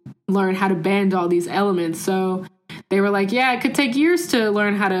to learn how to bend all these elements. So they were like, yeah, it could take years to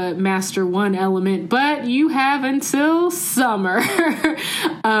learn how to master one element, but you have until summer. Which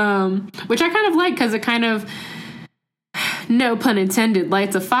I kind of like, because it kind of, no pun intended,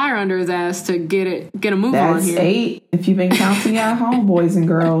 lights a fire under his ass to get a move on here. That's 8, if you've been counting at home, boys and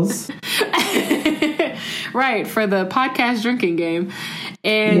girls. Right, for the podcast drinking game.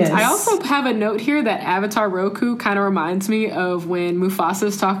 And yes. I also have a note here that Avatar Roku kind of reminds me of when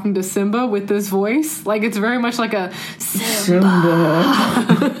Mufasa's talking to Simba with this voice. Like, it's very much like a Simba.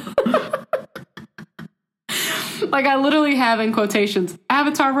 Like, I literally have in quotations,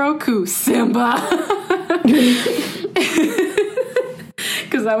 Avatar Roku, Simba.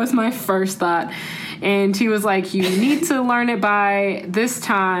 Because that was my first thought. And he was like, you need to learn it by this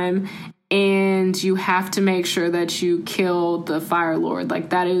time, and you have to make sure that you kill the Fire Lord. Like,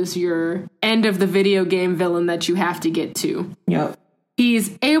 that is your end of the video game villain that you have to get to. Yep.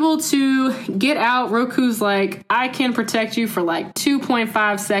 He's able to get out. Roku's like, I can protect you for like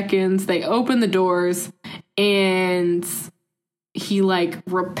 2.5 seconds. They open the doors, and he like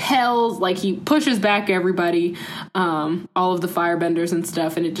repels, like he pushes back everybody, all of the firebenders and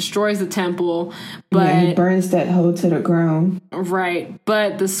stuff, and it destroys the temple. But yeah, he burns that hoe to the ground. Right.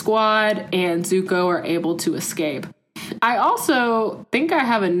 But the squad and Zuko are able to escape. I also think I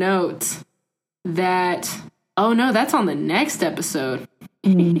have a note that, oh no, that's on the next episode.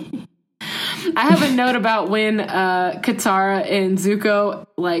 I have a note about when Katara and Zuko,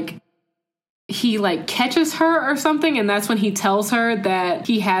 like, he, like, catches her or something, and that's when he tells her that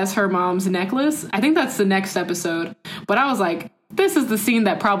he has her mom's necklace. I think that's the next episode. But I was like, this is the scene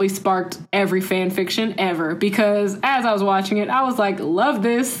that probably sparked every fan fiction ever, because as I was watching it, I was like, love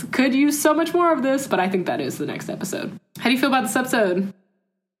this. Could use so much more of this, but I think that is the next episode. How do you feel about this episode?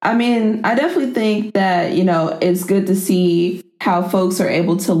 I mean, I definitely think that, you know, it's good to see how folks are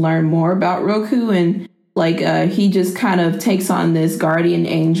able to learn more about Roku, and like he just kind of takes on this guardian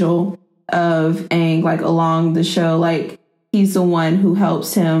angel of Aang, like, along the show. Like, he's the one who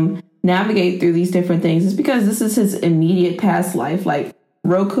helps him navigate through these different things. It's because this is his immediate past life. Like,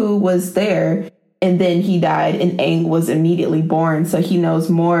 Roku was there and then he died and Aang was immediately born. So he knows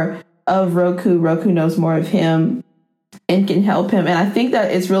more of Roku. Roku knows more of him and can help him. And I think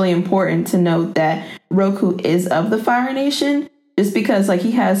that it's really important to note that Roku is of the Fire Nation, just because, like,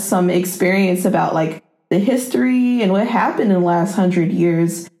 he has some experience about, like, the history and what happened in the last 100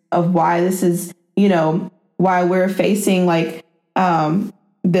 years of why this is, you know, why we're facing, like,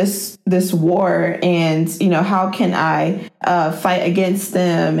 this war, and, you know, how can I fight against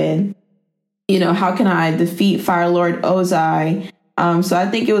them, and, you know, how can I defeat Fire Lord Ozai. So I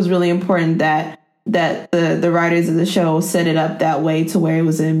think it was really important that the writers of the show set it up that way, to where it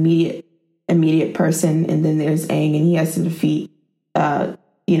was an immediate person, and then there's Aang, and he has to defeat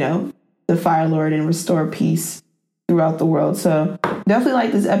you know, the Fire Lord and restore peace throughout the world. So definitely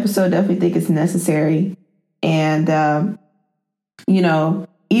like this episode, definitely think it's necessary. And you know,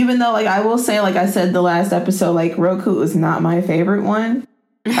 even though, like, I will say, like I said the last episode, like, Roku is not my favorite one.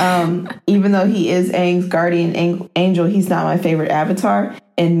 Even though he is Aang's guardian angel, he's not my favorite avatar,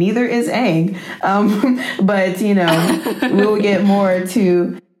 and neither is Aang. But, you know, we'll get more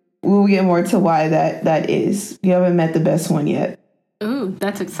to why that is. You haven't met the best one yet. Ooh,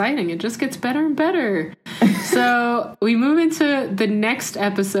 that's exciting. It just gets better and better. So we move into the next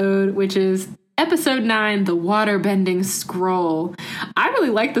episode, which is episode 9, The Waterbending Scroll. I really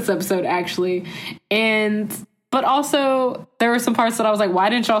like this episode, actually. But also, there were some parts that I was like,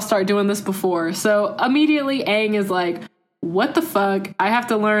 why didn't y'all start doing this before? So immediately Aang is like, what the fuck? I have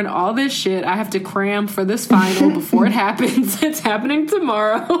to learn all this shit. I have to cram for this final before it happens. It's happening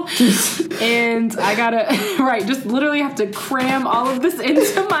tomorrow. And I gotta, right, just literally have to cram all of this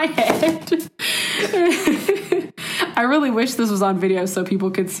into my head. I really wish this was on video so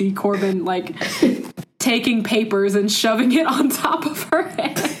people could see Corbin, like, taking papers and shoving it on top of her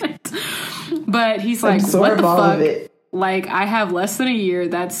head. But he's like, what the fuck? Like, I have less than a year.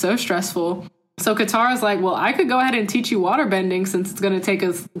 That's so stressful. So Katara's like, well, I could go ahead and teach you waterbending, since it's going to take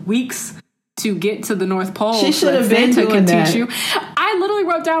us weeks to get to the North Pole. She should have been doing that. Teach you. I literally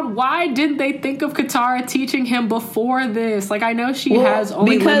wrote down, why didn't they think of Katara teaching him before this? Like, I know she has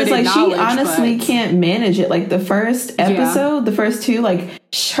only limited knowledge. Because, like, she honestly can't manage it. Like, the first episode, the first two, like,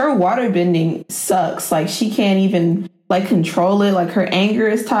 her waterbending sucks. Like, she can't even, like, control it. Like, her anger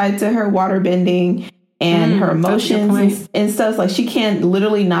is tied to her waterbending. And her emotions and stuff. Like, she can't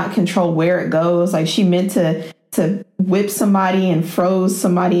literally not control where it goes. Like, she meant to whip somebody and froze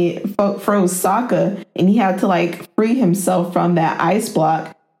Sokka, and he had to, like, free himself from that ice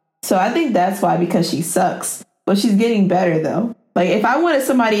block. So I think that's why, because she sucks. But she's getting better, though. Like, if I wanted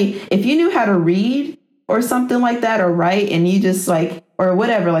somebody, if you knew how to read or something like that, or write, and you just, like, or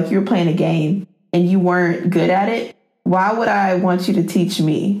whatever, like, you were playing a game and you weren't good at it, why would I want you to teach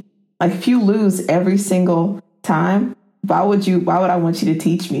me? Like, if you lose every single time, why would I want you to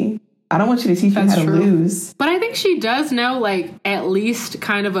teach me? I don't want you to teach me how to lose. But I think she does know, like, at least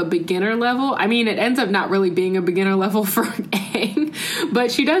kind of a beginner level. I mean, it ends up not really being a beginner level for Aang,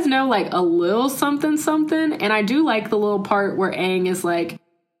 but she does know, like, a little something. And I do like the little part where Aang is like,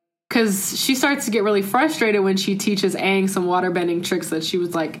 because she starts to get really frustrated when she teaches Aang some waterbending tricks that she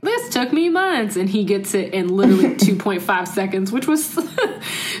was like, this took me months. And he gets it in literally 2.5 seconds, which was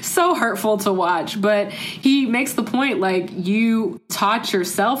so hurtful to watch. But he makes the point, like, you taught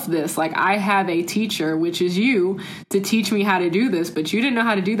yourself this. Like, I have a teacher, which is you, to teach me how to do this, but you didn't know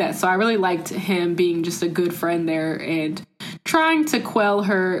how to do that. So I really liked him being just a good friend there and trying to quell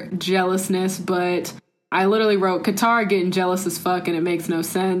her jealousness, but I literally wrote Katara getting jealous as fuck, and it makes no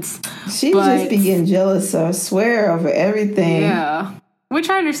sense. She just be getting jealous, I swear, over everything. Yeah. Which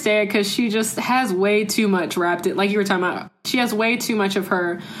I understand, because she just has way too much wrapped in, like you were talking about, she has way too much of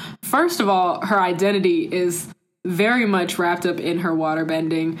her. First of all, her identity is very much wrapped up in her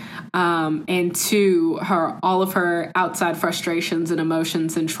waterbending. And two, all of her outside frustrations and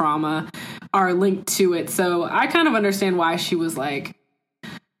emotions and trauma are linked to it. So I kind of understand why she was like,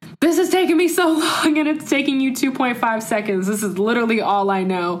 this is taking me so long, and it's taking you 2.5 seconds. This is literally all I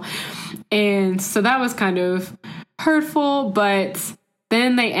know. And so that was kind of hurtful, but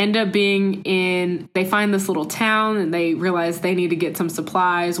then they end up they find this little town and they realize they need to get some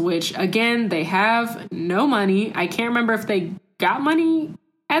supplies, which again, they have no money. I can't remember if they got money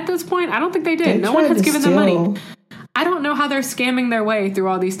at this point. I don't think they did. No one has given them money. I don't know how they're scamming their way through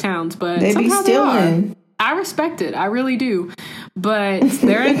all these towns, but they be stealing. I respect it. I really do. But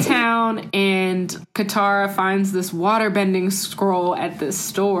they're in town and Katara finds this waterbending scroll at this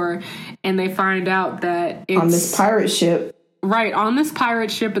store, and they find out that it's on this pirate ship. Right, on this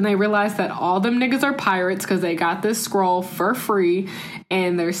pirate ship, and they realize that all them niggas are pirates because they got this scroll for free,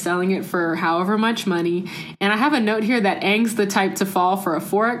 and they're selling it for however much money. And I have a note here that Aang's the type to fall for a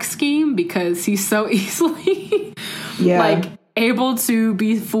Forex scheme because he's so easily, able to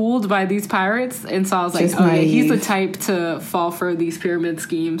be fooled by these pirates. And so I was like, he's the type to fall for these pyramid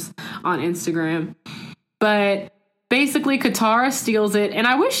schemes on Instagram. But basically, Katara steals it, and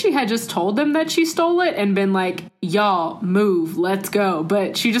I wish she had just told them that she stole it and been like, y'all, move, let's go.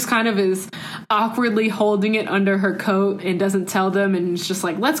 But she just kind of is awkwardly holding it under her coat and doesn't tell them, and it's just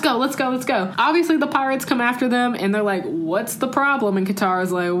like, let's go, let's go, let's go. Obviously, the pirates come after them, and they're like, what's the problem? And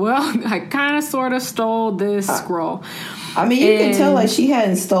Katara's like, well, I kind of sort of stole this scroll. I mean, you can tell, like, she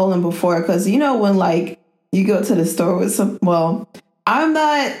hadn't stolen before, because, you know, when, like, you go to the store with I'm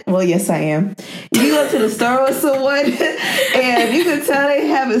not. Well, yes, I am. You go to the store with someone, and you can tell they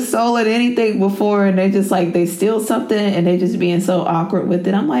haven't stolen anything before, and they just like they steal something, and they just being so awkward with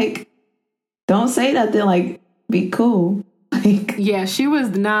it. I'm like, don't say nothing. Like, be cool. Like, yeah, she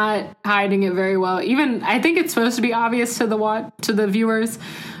was not hiding it very well. Even I think it's supposed to be obvious to the viewers,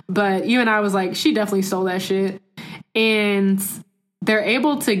 but even I was like, she definitely stole that shit, and they're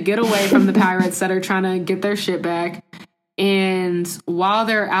able to get away from the pirates that are trying to get their shit back. And while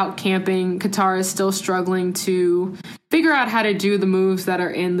they're out camping, Katara is still struggling to figure out how to do the moves that are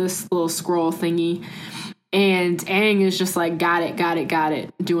in this little scroll thingy. And Aang is just like, got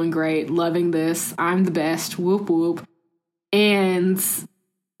it. Doing great. Loving this. I'm the best. Whoop, whoop. And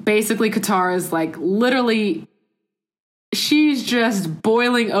basically Katara is like, literally, she's just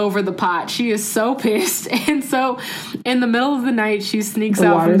boiling over the pot. She is so pissed. And so in the middle of the night, she sneaks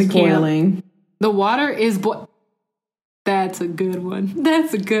out from the camp. Boiling. The water is boiling. That's a good one.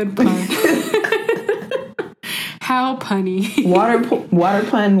 That's a good pun. How punny. Water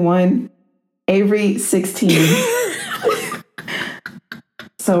pun 1, Avery 16.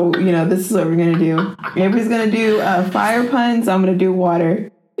 So, you know, this is what we're going to do. Avery's going to do fire puns. I'm going to do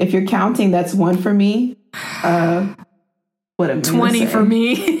water. If you're counting, that's 1 for me. What am I 20 for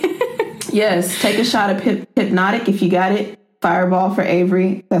me. Yes. Take a shot of hypnotic if you got it. Fireball for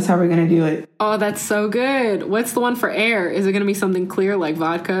Avery. That's how we're going to do it. Oh, that's so good. What's the one for air? Is it going to be something clear like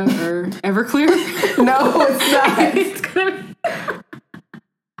vodka or Everclear? No, it's not. It's going to...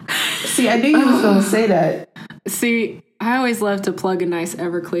 See, I knew you was going to say that. See, I always love to plug a nice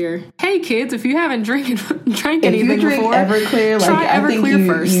Everclear. Hey, kids, if you haven't drank anything before, Everclear, like, try Everclear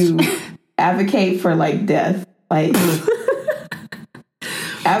first. You advocate for, like, death. Like...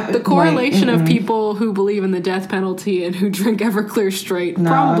 The correlation of people who believe in the death penalty and who drink Everclear straight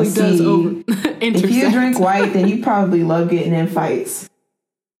probably does intersect. If you drink white, then you probably love getting in fights.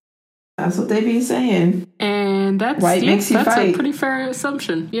 That's what they be saying. And that's white makes you that's fight. A pretty fair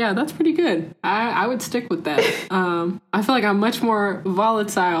assumption. Yeah, that's pretty good. I would stick with that. I feel like I'm much more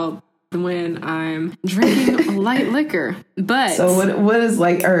volatile when I'm drinking light liquor. But so what is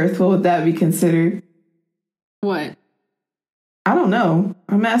like Earth? What would that be considered? What? I don't know.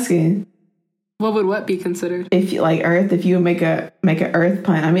 I'm asking. What would what be considered? If you like Earth, if you would make a Earth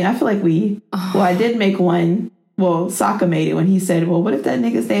pun. I mean, I feel like well, I did make one. Well, Sokka made it when he said, well, what if that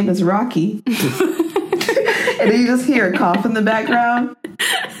nigga's name is Rocky? And then you just hear a cough in the background.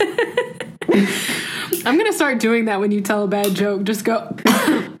 I'm going to start doing that when you tell a bad joke. Just go.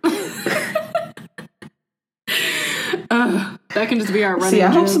 That can just be our running See, I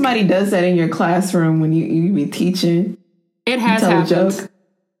joke. hope somebody does that in your classroom when you be teaching. It has happened.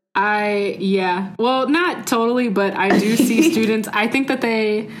 Yeah. Well, not totally, but I do see students. I think that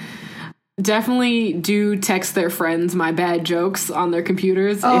they definitely do text their friends my bad jokes on their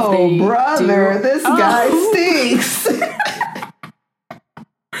computers. Oh, if they brother, this guy stinks.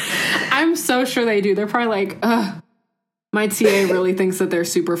 I'm so sure they do. They're probably like, my TA really thinks that they're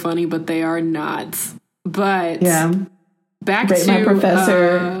super funny, but they are not. But yeah. Back Rate to my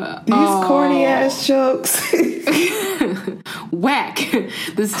professor. These corny ass jokes. Whack.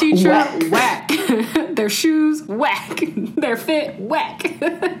 This teacher, whack. Their shoes, whack. Their fit, whack.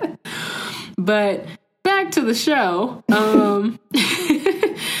 But back to the show.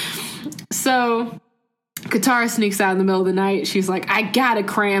 So Katara sneaks out in the middle of the night. She's like, I gotta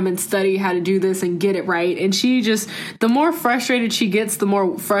cram and study how to do this and get it right. And she just, the more frustrated she gets, the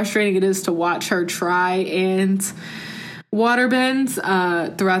more frustrating it is to watch her try and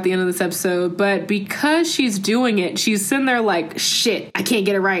waterbend throughout the end of this episode. But because she's doing it, she's sitting there like, shit, I can't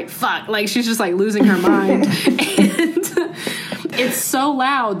get it right. Fuck. Like, she's just like losing her mind. And it's so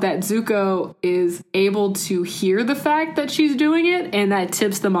loud that Zuko is able to hear the fact that she's doing it, and that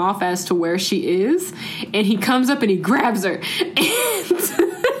tips them off as to where she is. And he comes up and he grabs her. And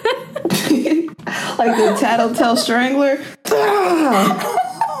like the Tattletale Strangler.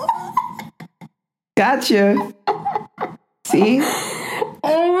 Gotcha. See? Oh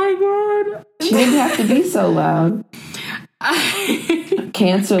my god. She didn't have to be so loud.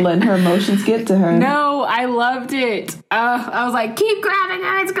 Cancer letting her emotions get to her. No, I loved it. I was like, keep grabbing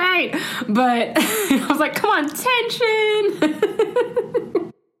her, it's great. But I was like, come on, tension.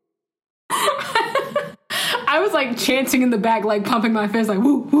 I was like chanting in the back, like pumping my fist, like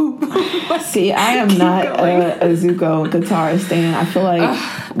woo, woo. See, I am not a Zuko and Katara stan. I feel like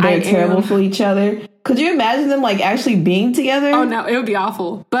they're terrible for each other. Could you imagine them like actually being together? Oh no, it would be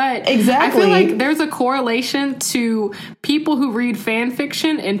awful. But exactly. I feel like there's a correlation to people who read fan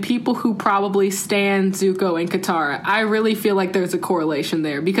fiction and people who probably stan Zuko and Katara. I really feel like there's a correlation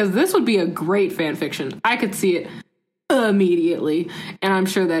there, because this would be a great fan fiction. I could see it immediately, and I'm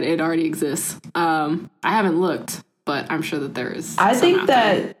sure that it already exists. I haven't looked, but I'm sure that there is. I think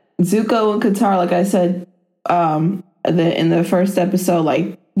that Zuko and Katara, like I said, in the first episode,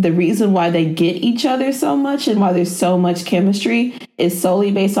 like, the reason why they get each other so much and why there's so much chemistry is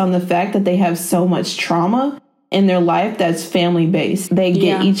solely based on the fact that they have so much trauma in their life that's family based. They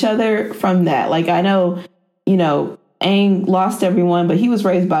get each other from that. Like, I know, Aang lost everyone, but he was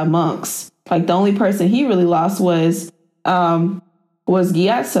raised by monks. Like, the only person he really lost was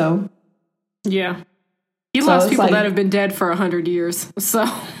Gyatso. Yeah. He lost people that have been dead for 100 years. So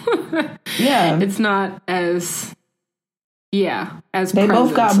yeah, it's not as... Yeah, as they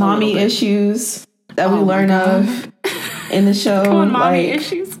both got mommy issues that we learn of in the show. Come on, mommy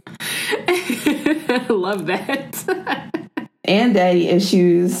issues. I love that. And daddy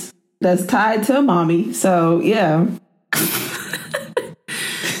issues that's tied to mommy. So yeah.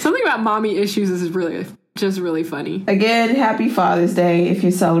 Something about mommy issues is really funny. Again, happy Father's Day if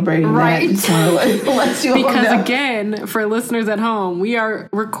you're celebrating that. Just want to let you all know. Because again, for listeners at home, we are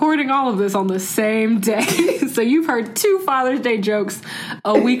recording all of this on the same day. So you've heard 2 Father's Day jokes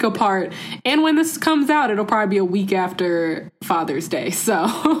a week apart. And when this comes out, it'll probably be a week after Father's Day. So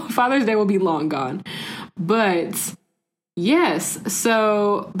Father's Day will be long gone. But yes,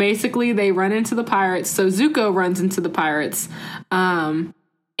 so basically they run into the pirates. So Zuko runs into the pirates and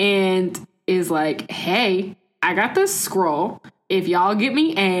is like, hey, I got this scroll. If y'all get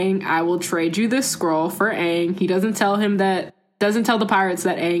me Aang, I will trade you this scroll for Aang. He doesn't tell the pirates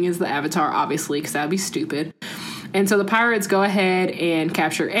that Aang is the Avatar, obviously, because that'd be stupid. And so the pirates go ahead and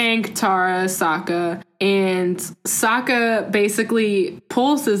capture Aang, Katara, Sokka, and Sokka basically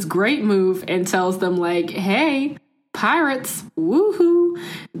pulls this great move and tells them, like, hey, pirates, woohoo,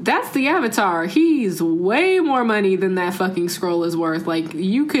 that's the Avatar. He's way more money than that fucking scroll is worth. Like,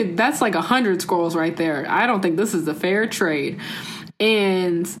 that's like 100 scrolls right there. I don't think this is a fair trade.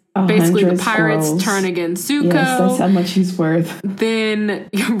 And basically the pirates turn against Zuko. Yes, that's how much he's worth. Then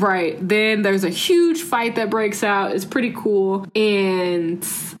there's a huge fight that breaks out. It's pretty cool. And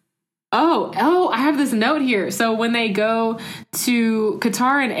Oh, I have this note here. So when they go to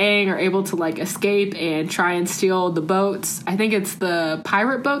Katara and Aang are able to like escape and try and steal the boats. I think it's the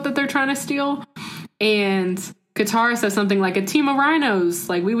pirate boat that they're trying to steal. And Katara says something like a team of rhinos.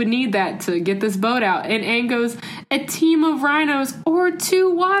 Like, we would need that to get this boat out. And Aang goes, a team of rhinos or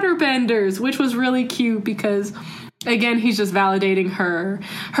 2 waterbenders, which was really cute because, again, he's just validating her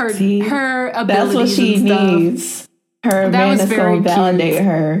abilities. That's what she needs. Her man that's going to validate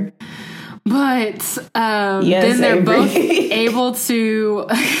her. But yes, then they're Avery.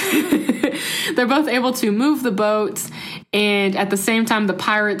 both able to move the boats, and at the same time the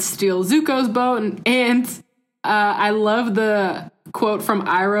pirates steal Zuko's boat, and I love the quote from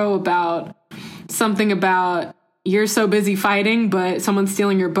Iroh about something about you're so busy fighting, but someone's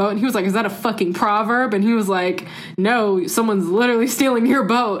stealing your boat. And he was like, is that a fucking proverb? And he was like, no, someone's literally stealing your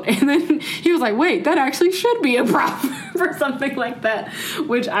boat. And then he was like, wait, that actually should be a proverb or something like that,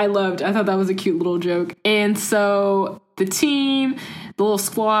 which I loved. I thought that was a cute little joke. And so the little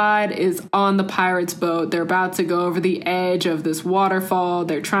squad is on the pirates' boat. They're about to go over the edge of this waterfall.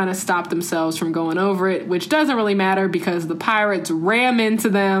 They're trying to stop themselves from going over it, which doesn't really matter because the pirates ram into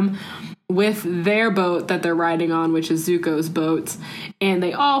them with their boat that they're riding on, which is Zuko's boat, and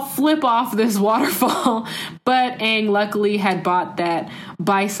they all flip off this waterfall. But Aang luckily had bought that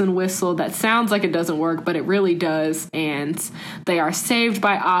bison whistle that sounds like it doesn't work, but it really does, and they are saved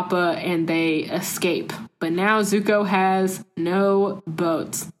by Appa and they escape. But now Zuko has no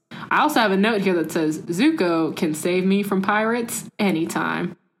boat. I also have a note here that says, Zuko can save me from pirates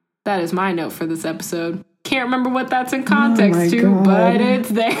anytime. That is my note for this episode. Can't remember what that's in context to, but it's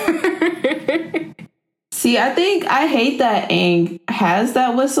there. See, I hate that Aang has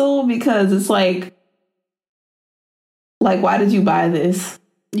that whistle because it's like, why did you buy this?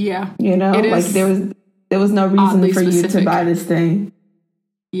 Yeah. You know, like there was no reason for you to buy this thing.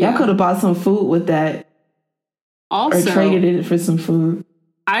 Yeah. Y'all could have bought some food with that. Also, or traded it for some food.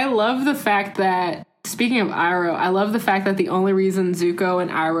 I love the fact that, speaking of Iroh, I love the fact that the only reason Zuko and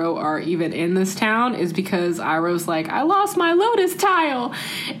Iroh are even in this town is because Iroh's like, I lost my lotus tile.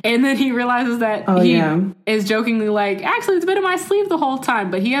 And then he realizes that is jokingly like, actually, it's been in my sleeve the whole time.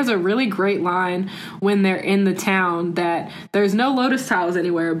 But he has a really great line when they're in the town that there's no lotus tiles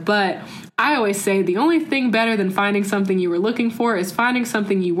anywhere. But I always say the only thing better than finding something you were looking for is finding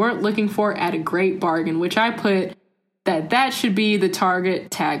something you weren't looking for at a great bargain, which I put that should be the Target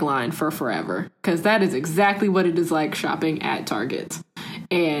tagline for forever, because that is exactly what it is like shopping at Target.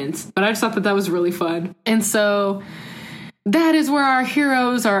 But I just thought that was really fun. And so that is where our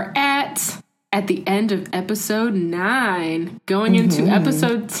heroes are at the end of episode 9, going into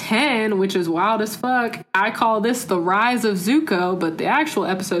episode 10, which is wild as fuck. I call this The Rise of Zuko, but the actual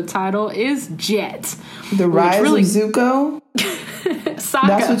episode title is Jet. The Rise of Zuko?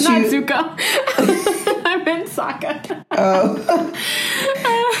 Sokka, not Zuko. I meant Sokka. Oh.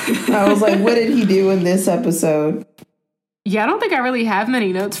 I was like, what did he do in this episode? Yeah, I don't think I really have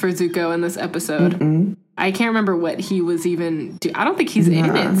many notes for Zuko in this episode. I can't remember what he was even doing. I don't think he's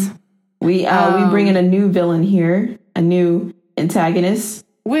in it. We bring in a new villain here, a new antagonist.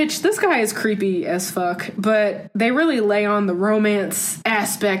 Which, this guy is creepy as fuck, but they really lay on the romance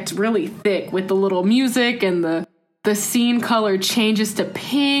aspect really thick with the little music, and the scene color changes to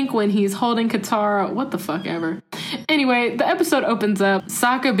pink when he's holding Katara. What the fuck ever. Anyway, the episode opens up,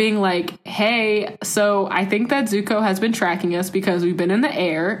 Sokka being like, hey, so I think that Zuko has been tracking us because we've been in the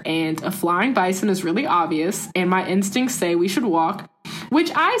air, and a flying bison is really obvious, and my instincts say we should walk. Which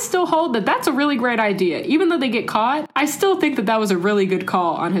I still hold that that's a really great idea. Even though they get caught, I still think that was a really good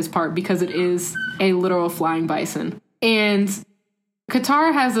call on his part because it is a literal flying bison. And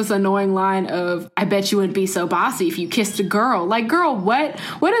Katara has this annoying line of, I bet you wouldn't be so bossy if you kissed a girl. Like, girl, what?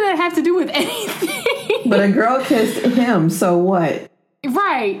 What did that have to do with anything? But a girl kissed him, so what?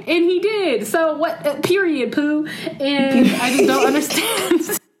 Right, and he did. So what? Period, poo. And I just don't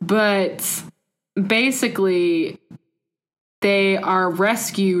understand. But basically, they are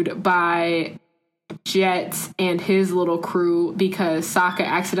rescued by Jet and his little crew because Sokka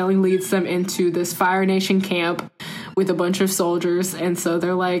accidentally leads them into this Fire Nation camp with a bunch of soldiers. And so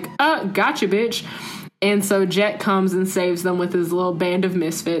they're like, gotcha, bitch. And so Jet comes and saves them with his little band of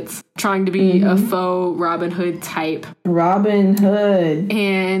misfits, trying to be a faux Robin Hood type. Robin Hood.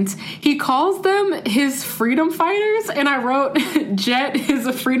 And he calls them his freedom fighters. And I wrote, Jet is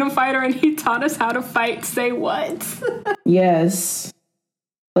a freedom fighter and he taught us how to fight. Say what? Yes.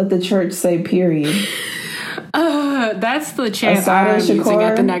 Let the church say period. That's the chant I'm using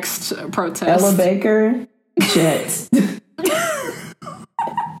at the next protest. Ella Baker, Jet.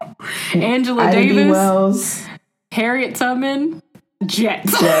 Angela Ida Davis, B. Wells, Harriet Tubman, Jet.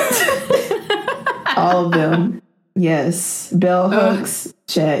 All of them. Yes. Bell Hooks,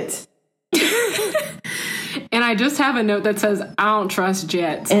 Jet. And I just have a note that says, I don't trust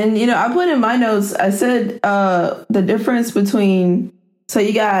Jet. And, I put in my notes, I said the difference between, so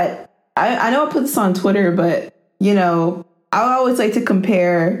you got, I know I put this on Twitter, but, I always like to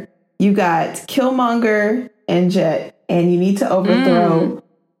compare, you got Killmonger and Jet, and you need to overthrow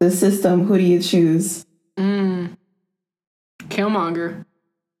the system. Who do you choose? Killmonger.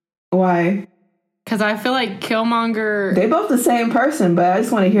 Why? Because I feel like Killmonger... They're both the same person, but I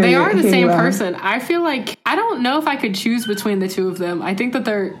just want to hear They are the same person. I feel like... I don't know if I could choose between the two of them. I think that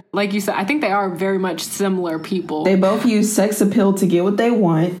they're... Like you said, I think they are very much similar people. They both use sex appeal to get what they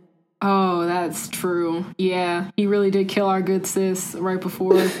want. Oh, that's true. Yeah, he really did kill our good sis right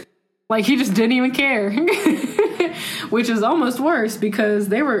before. Like, he just didn't even care. Which is almost worse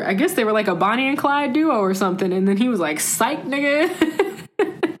because I guess they were like a Bonnie and Clyde duo or something. And then he was like, psych, nigga.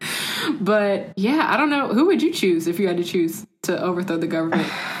 But yeah, I don't know. Who would you choose if you had to choose to overthrow the government?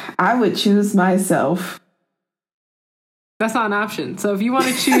 I would choose myself. That's not an option. So if you want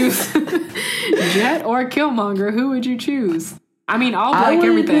to choose Jet or Killmonger, who would you choose? I mean, all black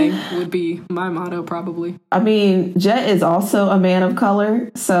everything would be my motto, probably. I mean, Jet is also a man of color,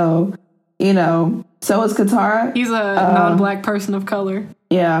 so, you know, so is Katara. He's a non-black person of color.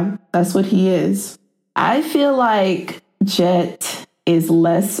 Yeah, that's what he is. I feel like Jet is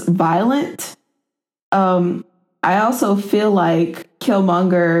less violent. I also feel like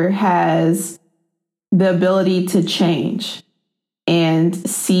Killmonger has the ability to change and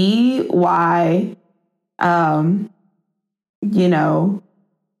see why, you know,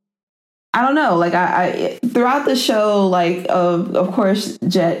 I don't know. Like I throughout the show, like of course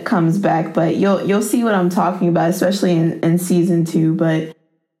Jet comes back, but you'll see what I'm talking about, especially in season 2. But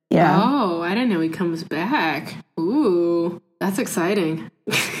yeah. Oh, I didn't know he comes back. Ooh, that's exciting.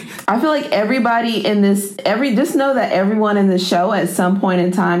 I feel like everybody in this, just know that everyone in the show at some point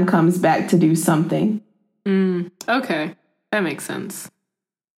in time comes back to do something. Okay, that makes sense.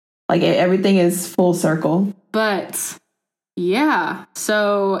 Like everything is full circle. But yeah,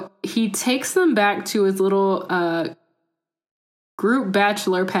 so he takes them back to his little group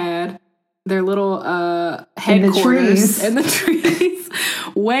bachelor pad, their little headquarters in the trees,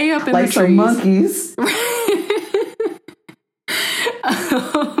 way up in the trees. Like some monkeys.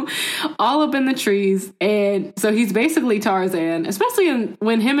 All up in the trees. And so he's basically Tarzan, especially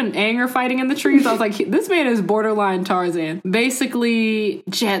when him and Aang are fighting in the trees. I was like, this man is borderline Tarzan. Basically,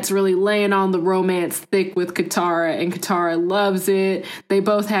 Jet's really laying on the romance thick with Katara, and Katara loves it. They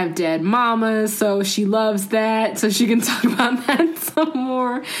both have dead mamas, so she loves that, so she can talk about that some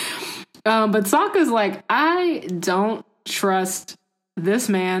more. But Sokka's like, I don't trust this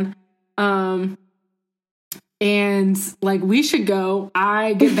man. And like, we should go.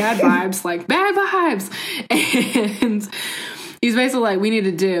 I get bad vibes, like bad vibes. And he's basically like, we need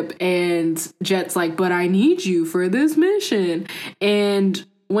to dip. And Jet's like, but I need you for this mission. And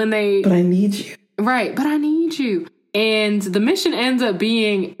when but I need you. Right. But I need you. And the mission ends up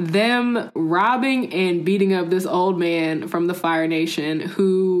being them robbing and beating up this old man from the Fire Nation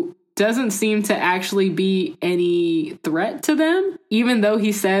who doesn't seem to actually be any threat to them, even though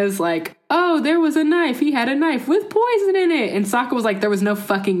he says like, oh, there was a knife. He had a knife with poison in it. And Sokka was like, there was no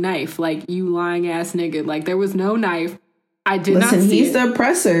fucking knife. Like, you lying ass nigga. Like, there was no knife. I did not see it. He's the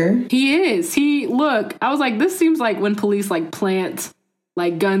oppressor. He is. Look, I was like, this seems like when police like plant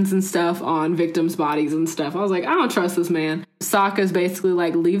like guns and stuff on victims' bodies and stuff. I was like, I don't trust this man. Sokka's basically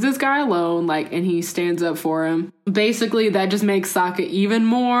like, leave this guy alone, like, and he stands up for him. Basically, that just makes Sokka even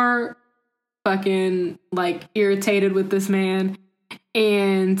more fucking like irritated with this man.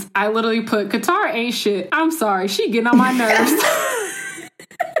 And I literally put, Katara ain't shit. I'm sorry, she getting on my nerves.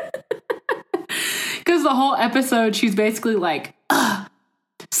 Because the whole episode, she's basically like,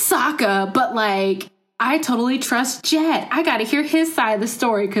 Sokka, but like, I totally trust Jet. I gotta hear his side of the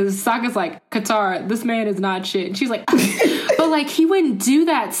story, because Sokka's like, Katara, this man is not shit. And she's like, but like, he wouldn't do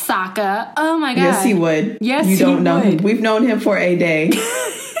that, Sokka. Oh my God. Yes, he would. Yes, you don't know him. We've known him for a day.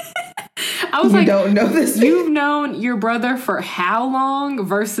 I was like, you don't know this man. You've known your brother for how long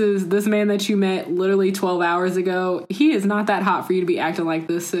versus this man that you met literally 12 hours ago? He is not that hot for you to be acting like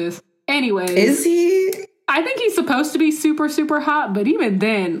this, sis. Anyways. Is he? I think he's supposed to be super, super hot, but even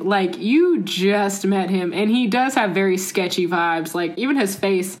then, like, you just met him, and he does have very sketchy vibes. Like, even his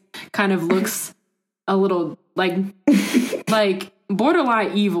face kind of looks a little, like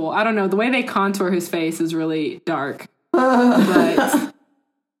borderline evil. I don't know. The way they contour his face is really dark. But,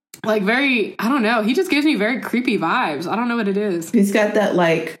 like, very, I don't know. He just gives me very creepy vibes. I don't know what it is. He's got that,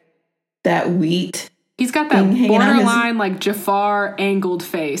 like, that wheat. He's got that borderline, like, Jafar angled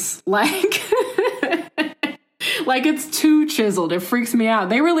face. Like... Like, it's too chiseled. It freaks me out.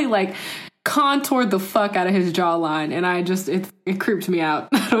 They really, like, contoured the fuck out of his jawline, and it creeped me out.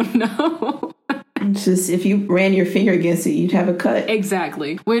 I don't know. It's just, if you ran your finger against it, you'd have a cut.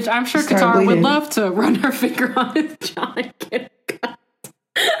 Exactly. Which I'm sure Katara would love to run her finger on his jaw and get a cut.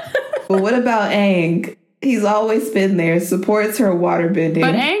 But what about Aang? He's always been there, supports her waterbending.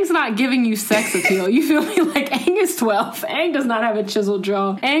 But Aang's not giving you sex appeal. You feel me? Like, Aang is 12. Aang does not have a chiseled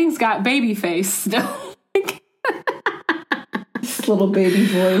jaw. Aang's got baby face still. This little baby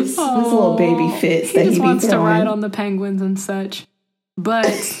voice, this little baby fits that he just wants to throwing. ride on the penguins and such. But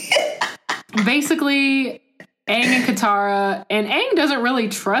basically, Aang and Katara, and Aang doesn't really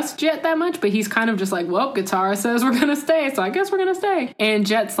trust Jet that much, but he's kind of just like, well, Katara says we're gonna stay, so I guess we're gonna stay. And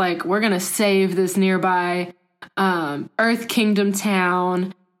Jet's like, we're gonna save this nearby Earth Kingdom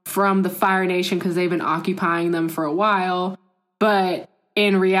town from the Fire Nation because they've been occupying them for a while. But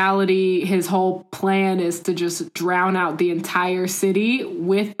in reality, his whole plan is to just drown out the entire city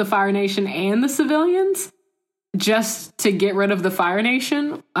with the Fire Nation and the civilians just to get rid of the Fire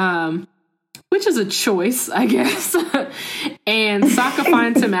Nation. which is a choice, I guess. And Sokka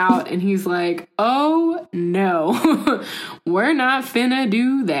finds him out, and he's like, oh, no, we're not finna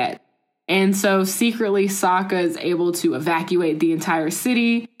do that. And so secretly, Sokka is able to evacuate the entire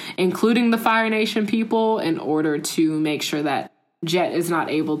city, including the Fire Nation people, in order to make sure that Jet is not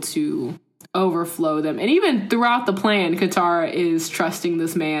able to overflow them. And even throughout the plan, Katara is trusting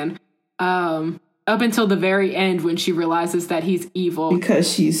this man up until the very end when she realizes that he's evil. Because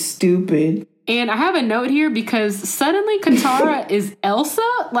she's stupid. And I have a note here because suddenly Katara is Elsa.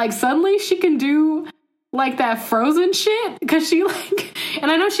 Like, suddenly she can do like that Frozen shit, because she like,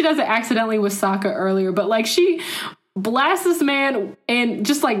 and I know she does it accidentally with Sokka earlier, but like she blasts this man and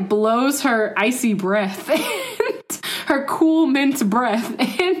just like blows her icy breath and her cool mint breath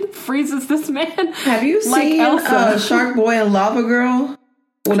and freezes this man. Have you like seen Shark Boy and Lava Girl?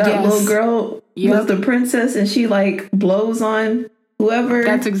 Well, that little girl was the princess and she like blows on whoever.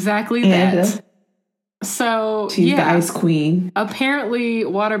 That's exactly that. So, she's the ice queen. Apparently,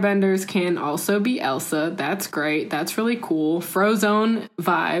 waterbenders can also be Elsa. That's great. That's really cool. Frozone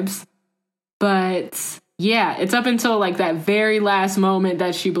vibes. But, yeah, it's up until, like, that very last moment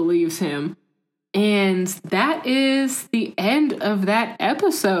that she believes him. And that is the end of that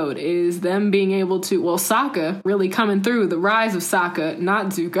episode, is them being able to, well, Sokka really coming through, the rise of Sokka, not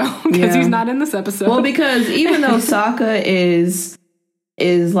Zuko, because he's not in this episode. Well, because even though Sokka is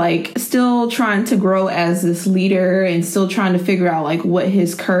like still trying to grow as this leader and still trying to figure out like what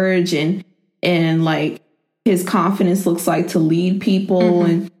his courage and like his confidence looks like to lead people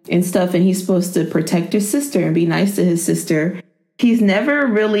and stuff. And he's supposed to protect his sister and be nice to his sister. He's never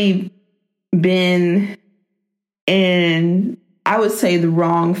really been in, I would say, the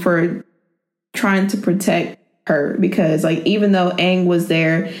wrong for trying to protect her, because like, even though Aang was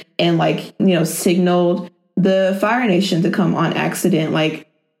there and like, you know, signaled the Fire Nation to come on accident, like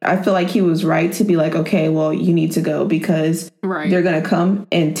I feel like he was right to be like, okay, well, you need to go because they're gonna come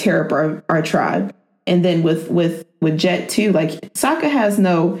and tear up our tribe. And then with Jet too, like Sokka has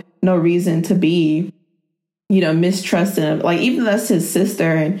no reason to be, you know, mistrusting him. Like even though that's his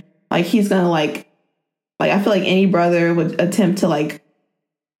sister, and like he's gonna like I feel like any brother would attempt to like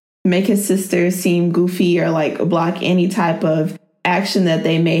make his sister seem goofy or like block any type of action that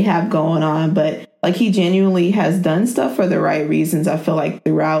they may have going on, but like he genuinely has done stuff for the right reasons, I feel like,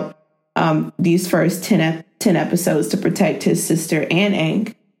 throughout these first 10 episodes to protect his sister and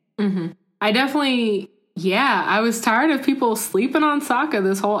Aang. I definitely, I was tired of people sleeping on Sokka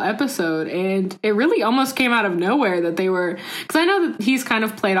this whole episode, and it really almost came out of nowhere that they were, because I know that he's kind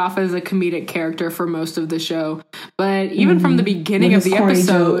of played off as a comedic character for most of the show, but even from the beginning of the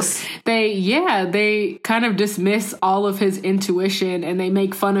episode, they kind of dismiss all of his intuition, and they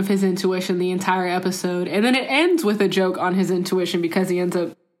make fun of his intuition the entire episode, and then it ends with a joke on his intuition because he ends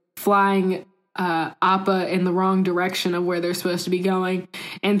up flying Appa in the wrong direction of where they're supposed to be going.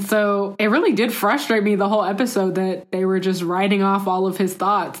 And so it really did frustrate me the whole episode that they were just writing off all of his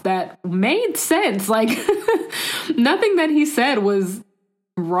thoughts that made sense. Like nothing that he said was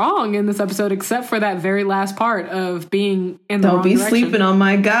wrong in this episode except for that very last part of being in the wrong direction. Don't be sleeping on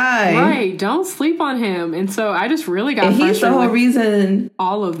my guy. Right, don't sleep on him. And so I just really got frustrated. He's the whole reason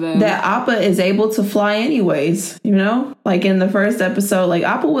all of them that Appa is able to fly anyways, you know? Like in the first episode, like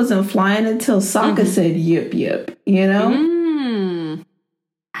Appa wasn't flying until Sokka said yip yip, you know?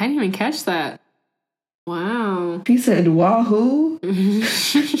 I didn't even catch that. Wow. He said wahoo.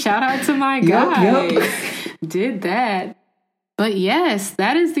 Shout out to my guy. Yep. Did that. But yes,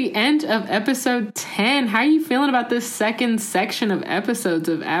 that is the end of episode 10. How are you feeling about this second section of episodes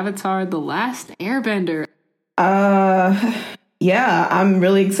of Avatar: The Last Airbender? Yeah, I'm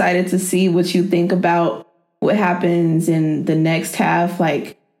really excited to see what you think about what happens in the next half.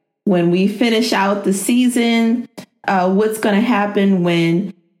 Like when we finish out the season, what's going to happen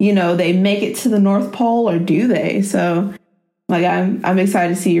when, you know, they make it to the North Pole, or do they? So like, I'm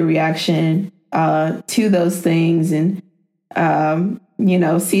excited to see your reaction to those things. And you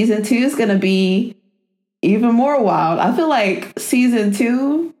know, season 2 is going to be even more wild. I feel like season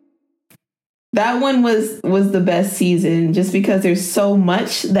 2, that one was the best season just because there's so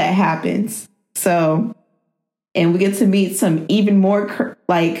much that happens. So, and we get to meet some even more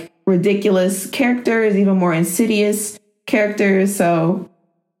like ridiculous characters, even more insidious characters. So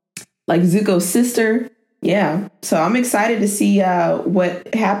like Zuko's sister. Yeah. So I'm excited to see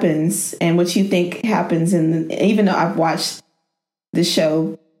what happens and what you think happens even though I've watched the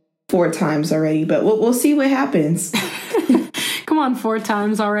show 4 times already, but we'll see what happens. Come on, 4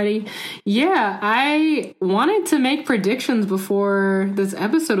 times already. Yeah, I wanted to make predictions before this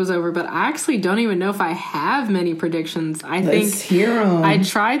episode was over, but I actually don't even know if I have many predictions. Let's hear 'em. I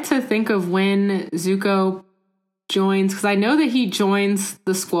tried to think of when Zuko joins, because I know that he joins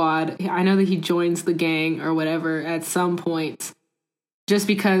the squad. I know that he joins the gang or whatever at some point. Just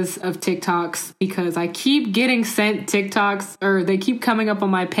because of TikToks, because I keep getting sent TikToks, or they keep coming up on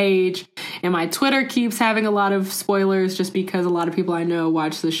my page, and my Twitter keeps having a lot of spoilers just because a lot of people I know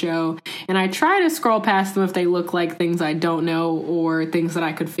watch the show. And I try to scroll past them if they look like things I don't know or things that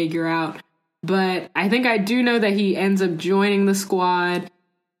I could figure out. But I think I do know that he ends up joining the squad.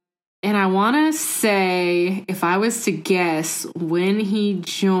 And I want to say, if I was to guess when he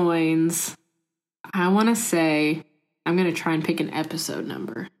joins, I want to say, I'm going to try and pick an episode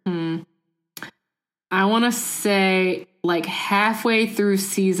number. I want to say like halfway through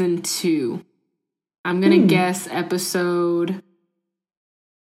season 2. I'm going to guess episode...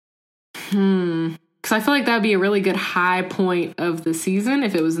 Because I feel like that would be a really good high point of the season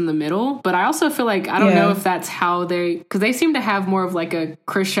if it was in the middle. But I also feel like, I don't know if that's how they... Because they seem to have more of like a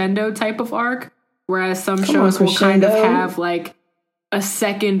crescendo type of arc. Whereas some shows will kind of have like a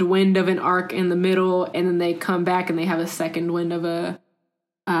second wind of an arc in the middle, and then they come back and they have a second wind of a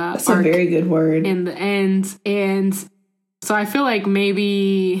that's a very good word in the end. And so I feel like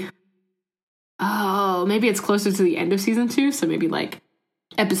maybe it's closer to the end of season 2, so maybe like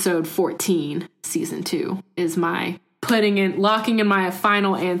episode 14 season 2 is my locking in my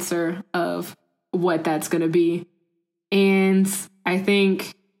final answer of what that's gonna be. And I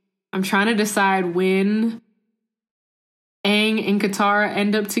think I'm trying to decide when Aang and Katara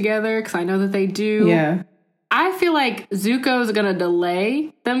end up together, because I know that they do. Yeah. I feel like Zuko's going to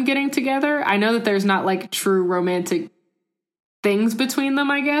delay them getting together. I know that there's not like true romantic things between them,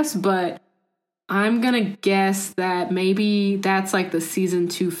 I guess, but I'm going to guess that maybe that's like the season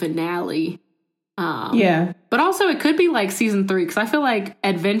 2 finale. But also it could be like season 3, because I feel like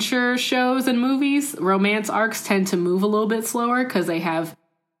adventure shows and movies, romance arcs tend to move a little bit slower because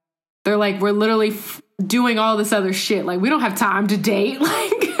they're like, we're literally doing all this other shit. Like, we don't have time to date.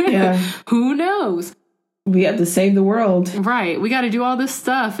 Like, who knows? We have to save the world. Right. We got to do all this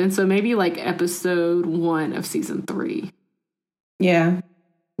stuff. And so maybe like episode 1 of season 3. Yeah.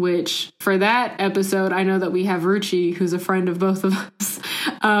 Which, for that episode, I know that we have Ruchi, who's a friend of both of us.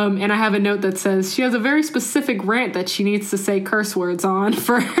 And I have a note that says she has a very specific rant that she needs to say curse words on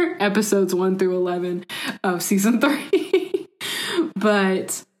for episodes 1 through 11 of season 3.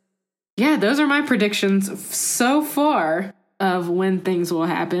 But... yeah, those are my predictions so far of when things will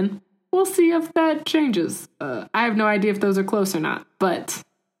happen. We'll see if that changes. I have no idea if those are close or not. But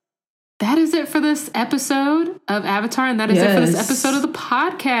that is it for this episode of Avatar, and that is it for this episode of the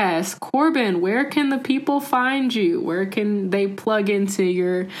podcast. Corbin, where can the people find you? Where can they plug into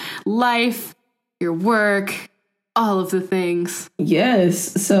your life, your work, all of the things?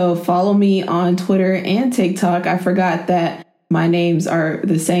 Yes, so follow me on Twitter and TikTok. I forgot that my names are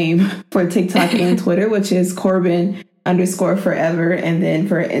the same for TikTok and Twitter, which is Corbin_forever. And then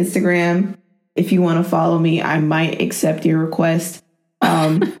for Instagram, if you want to follow me, I might accept your request.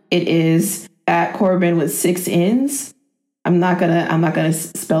 It is at Corbin with 6 N's. I'm not gonna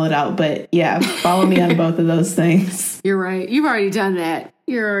spell it out, but yeah, follow me on both of those things. You're right. You've already done that.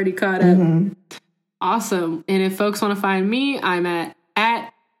 You're already caught up. Awesome. And if folks want to find me, I'm at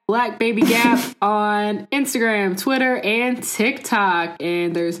Black Baby Gap on Instagram, Twitter, and TikTok.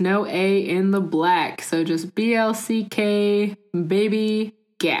 And there's no A in the black. So just BLCK Baby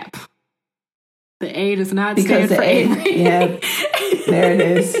Gap. The A does not stand for Avery. Yeah, there it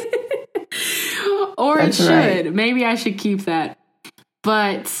is. Or that's it should. Right. Maybe I should keep that.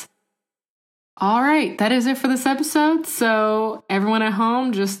 But all right, that is it for this episode. So everyone at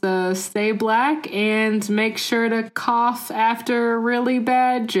home, just stay black and make sure to cough after really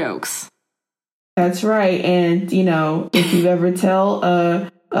bad jokes. That's right. And, if you ever tell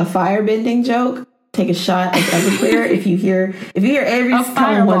a firebending joke, take a shot of Everclear. if you hear Avery's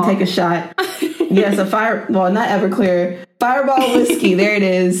telling one, take a shot. Yes, not Everclear. Fireball whiskey. There it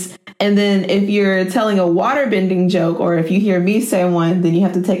is. And then if you're telling a water-bending joke, or if you hear me say one, then you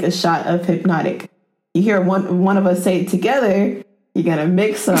have to take a shot of Hypnotic. You hear one of us say it together, you're going to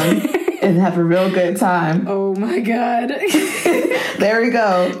mix them and have a real good time. Oh, my God. There we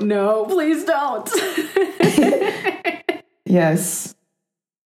go. No, please don't. Yes.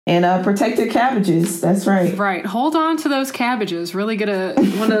 And protect your cabbages. That's right. Right. Hold on to those cabbages. Really get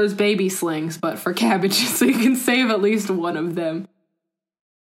one of those baby slings, but for cabbages, so you can save at least one of them.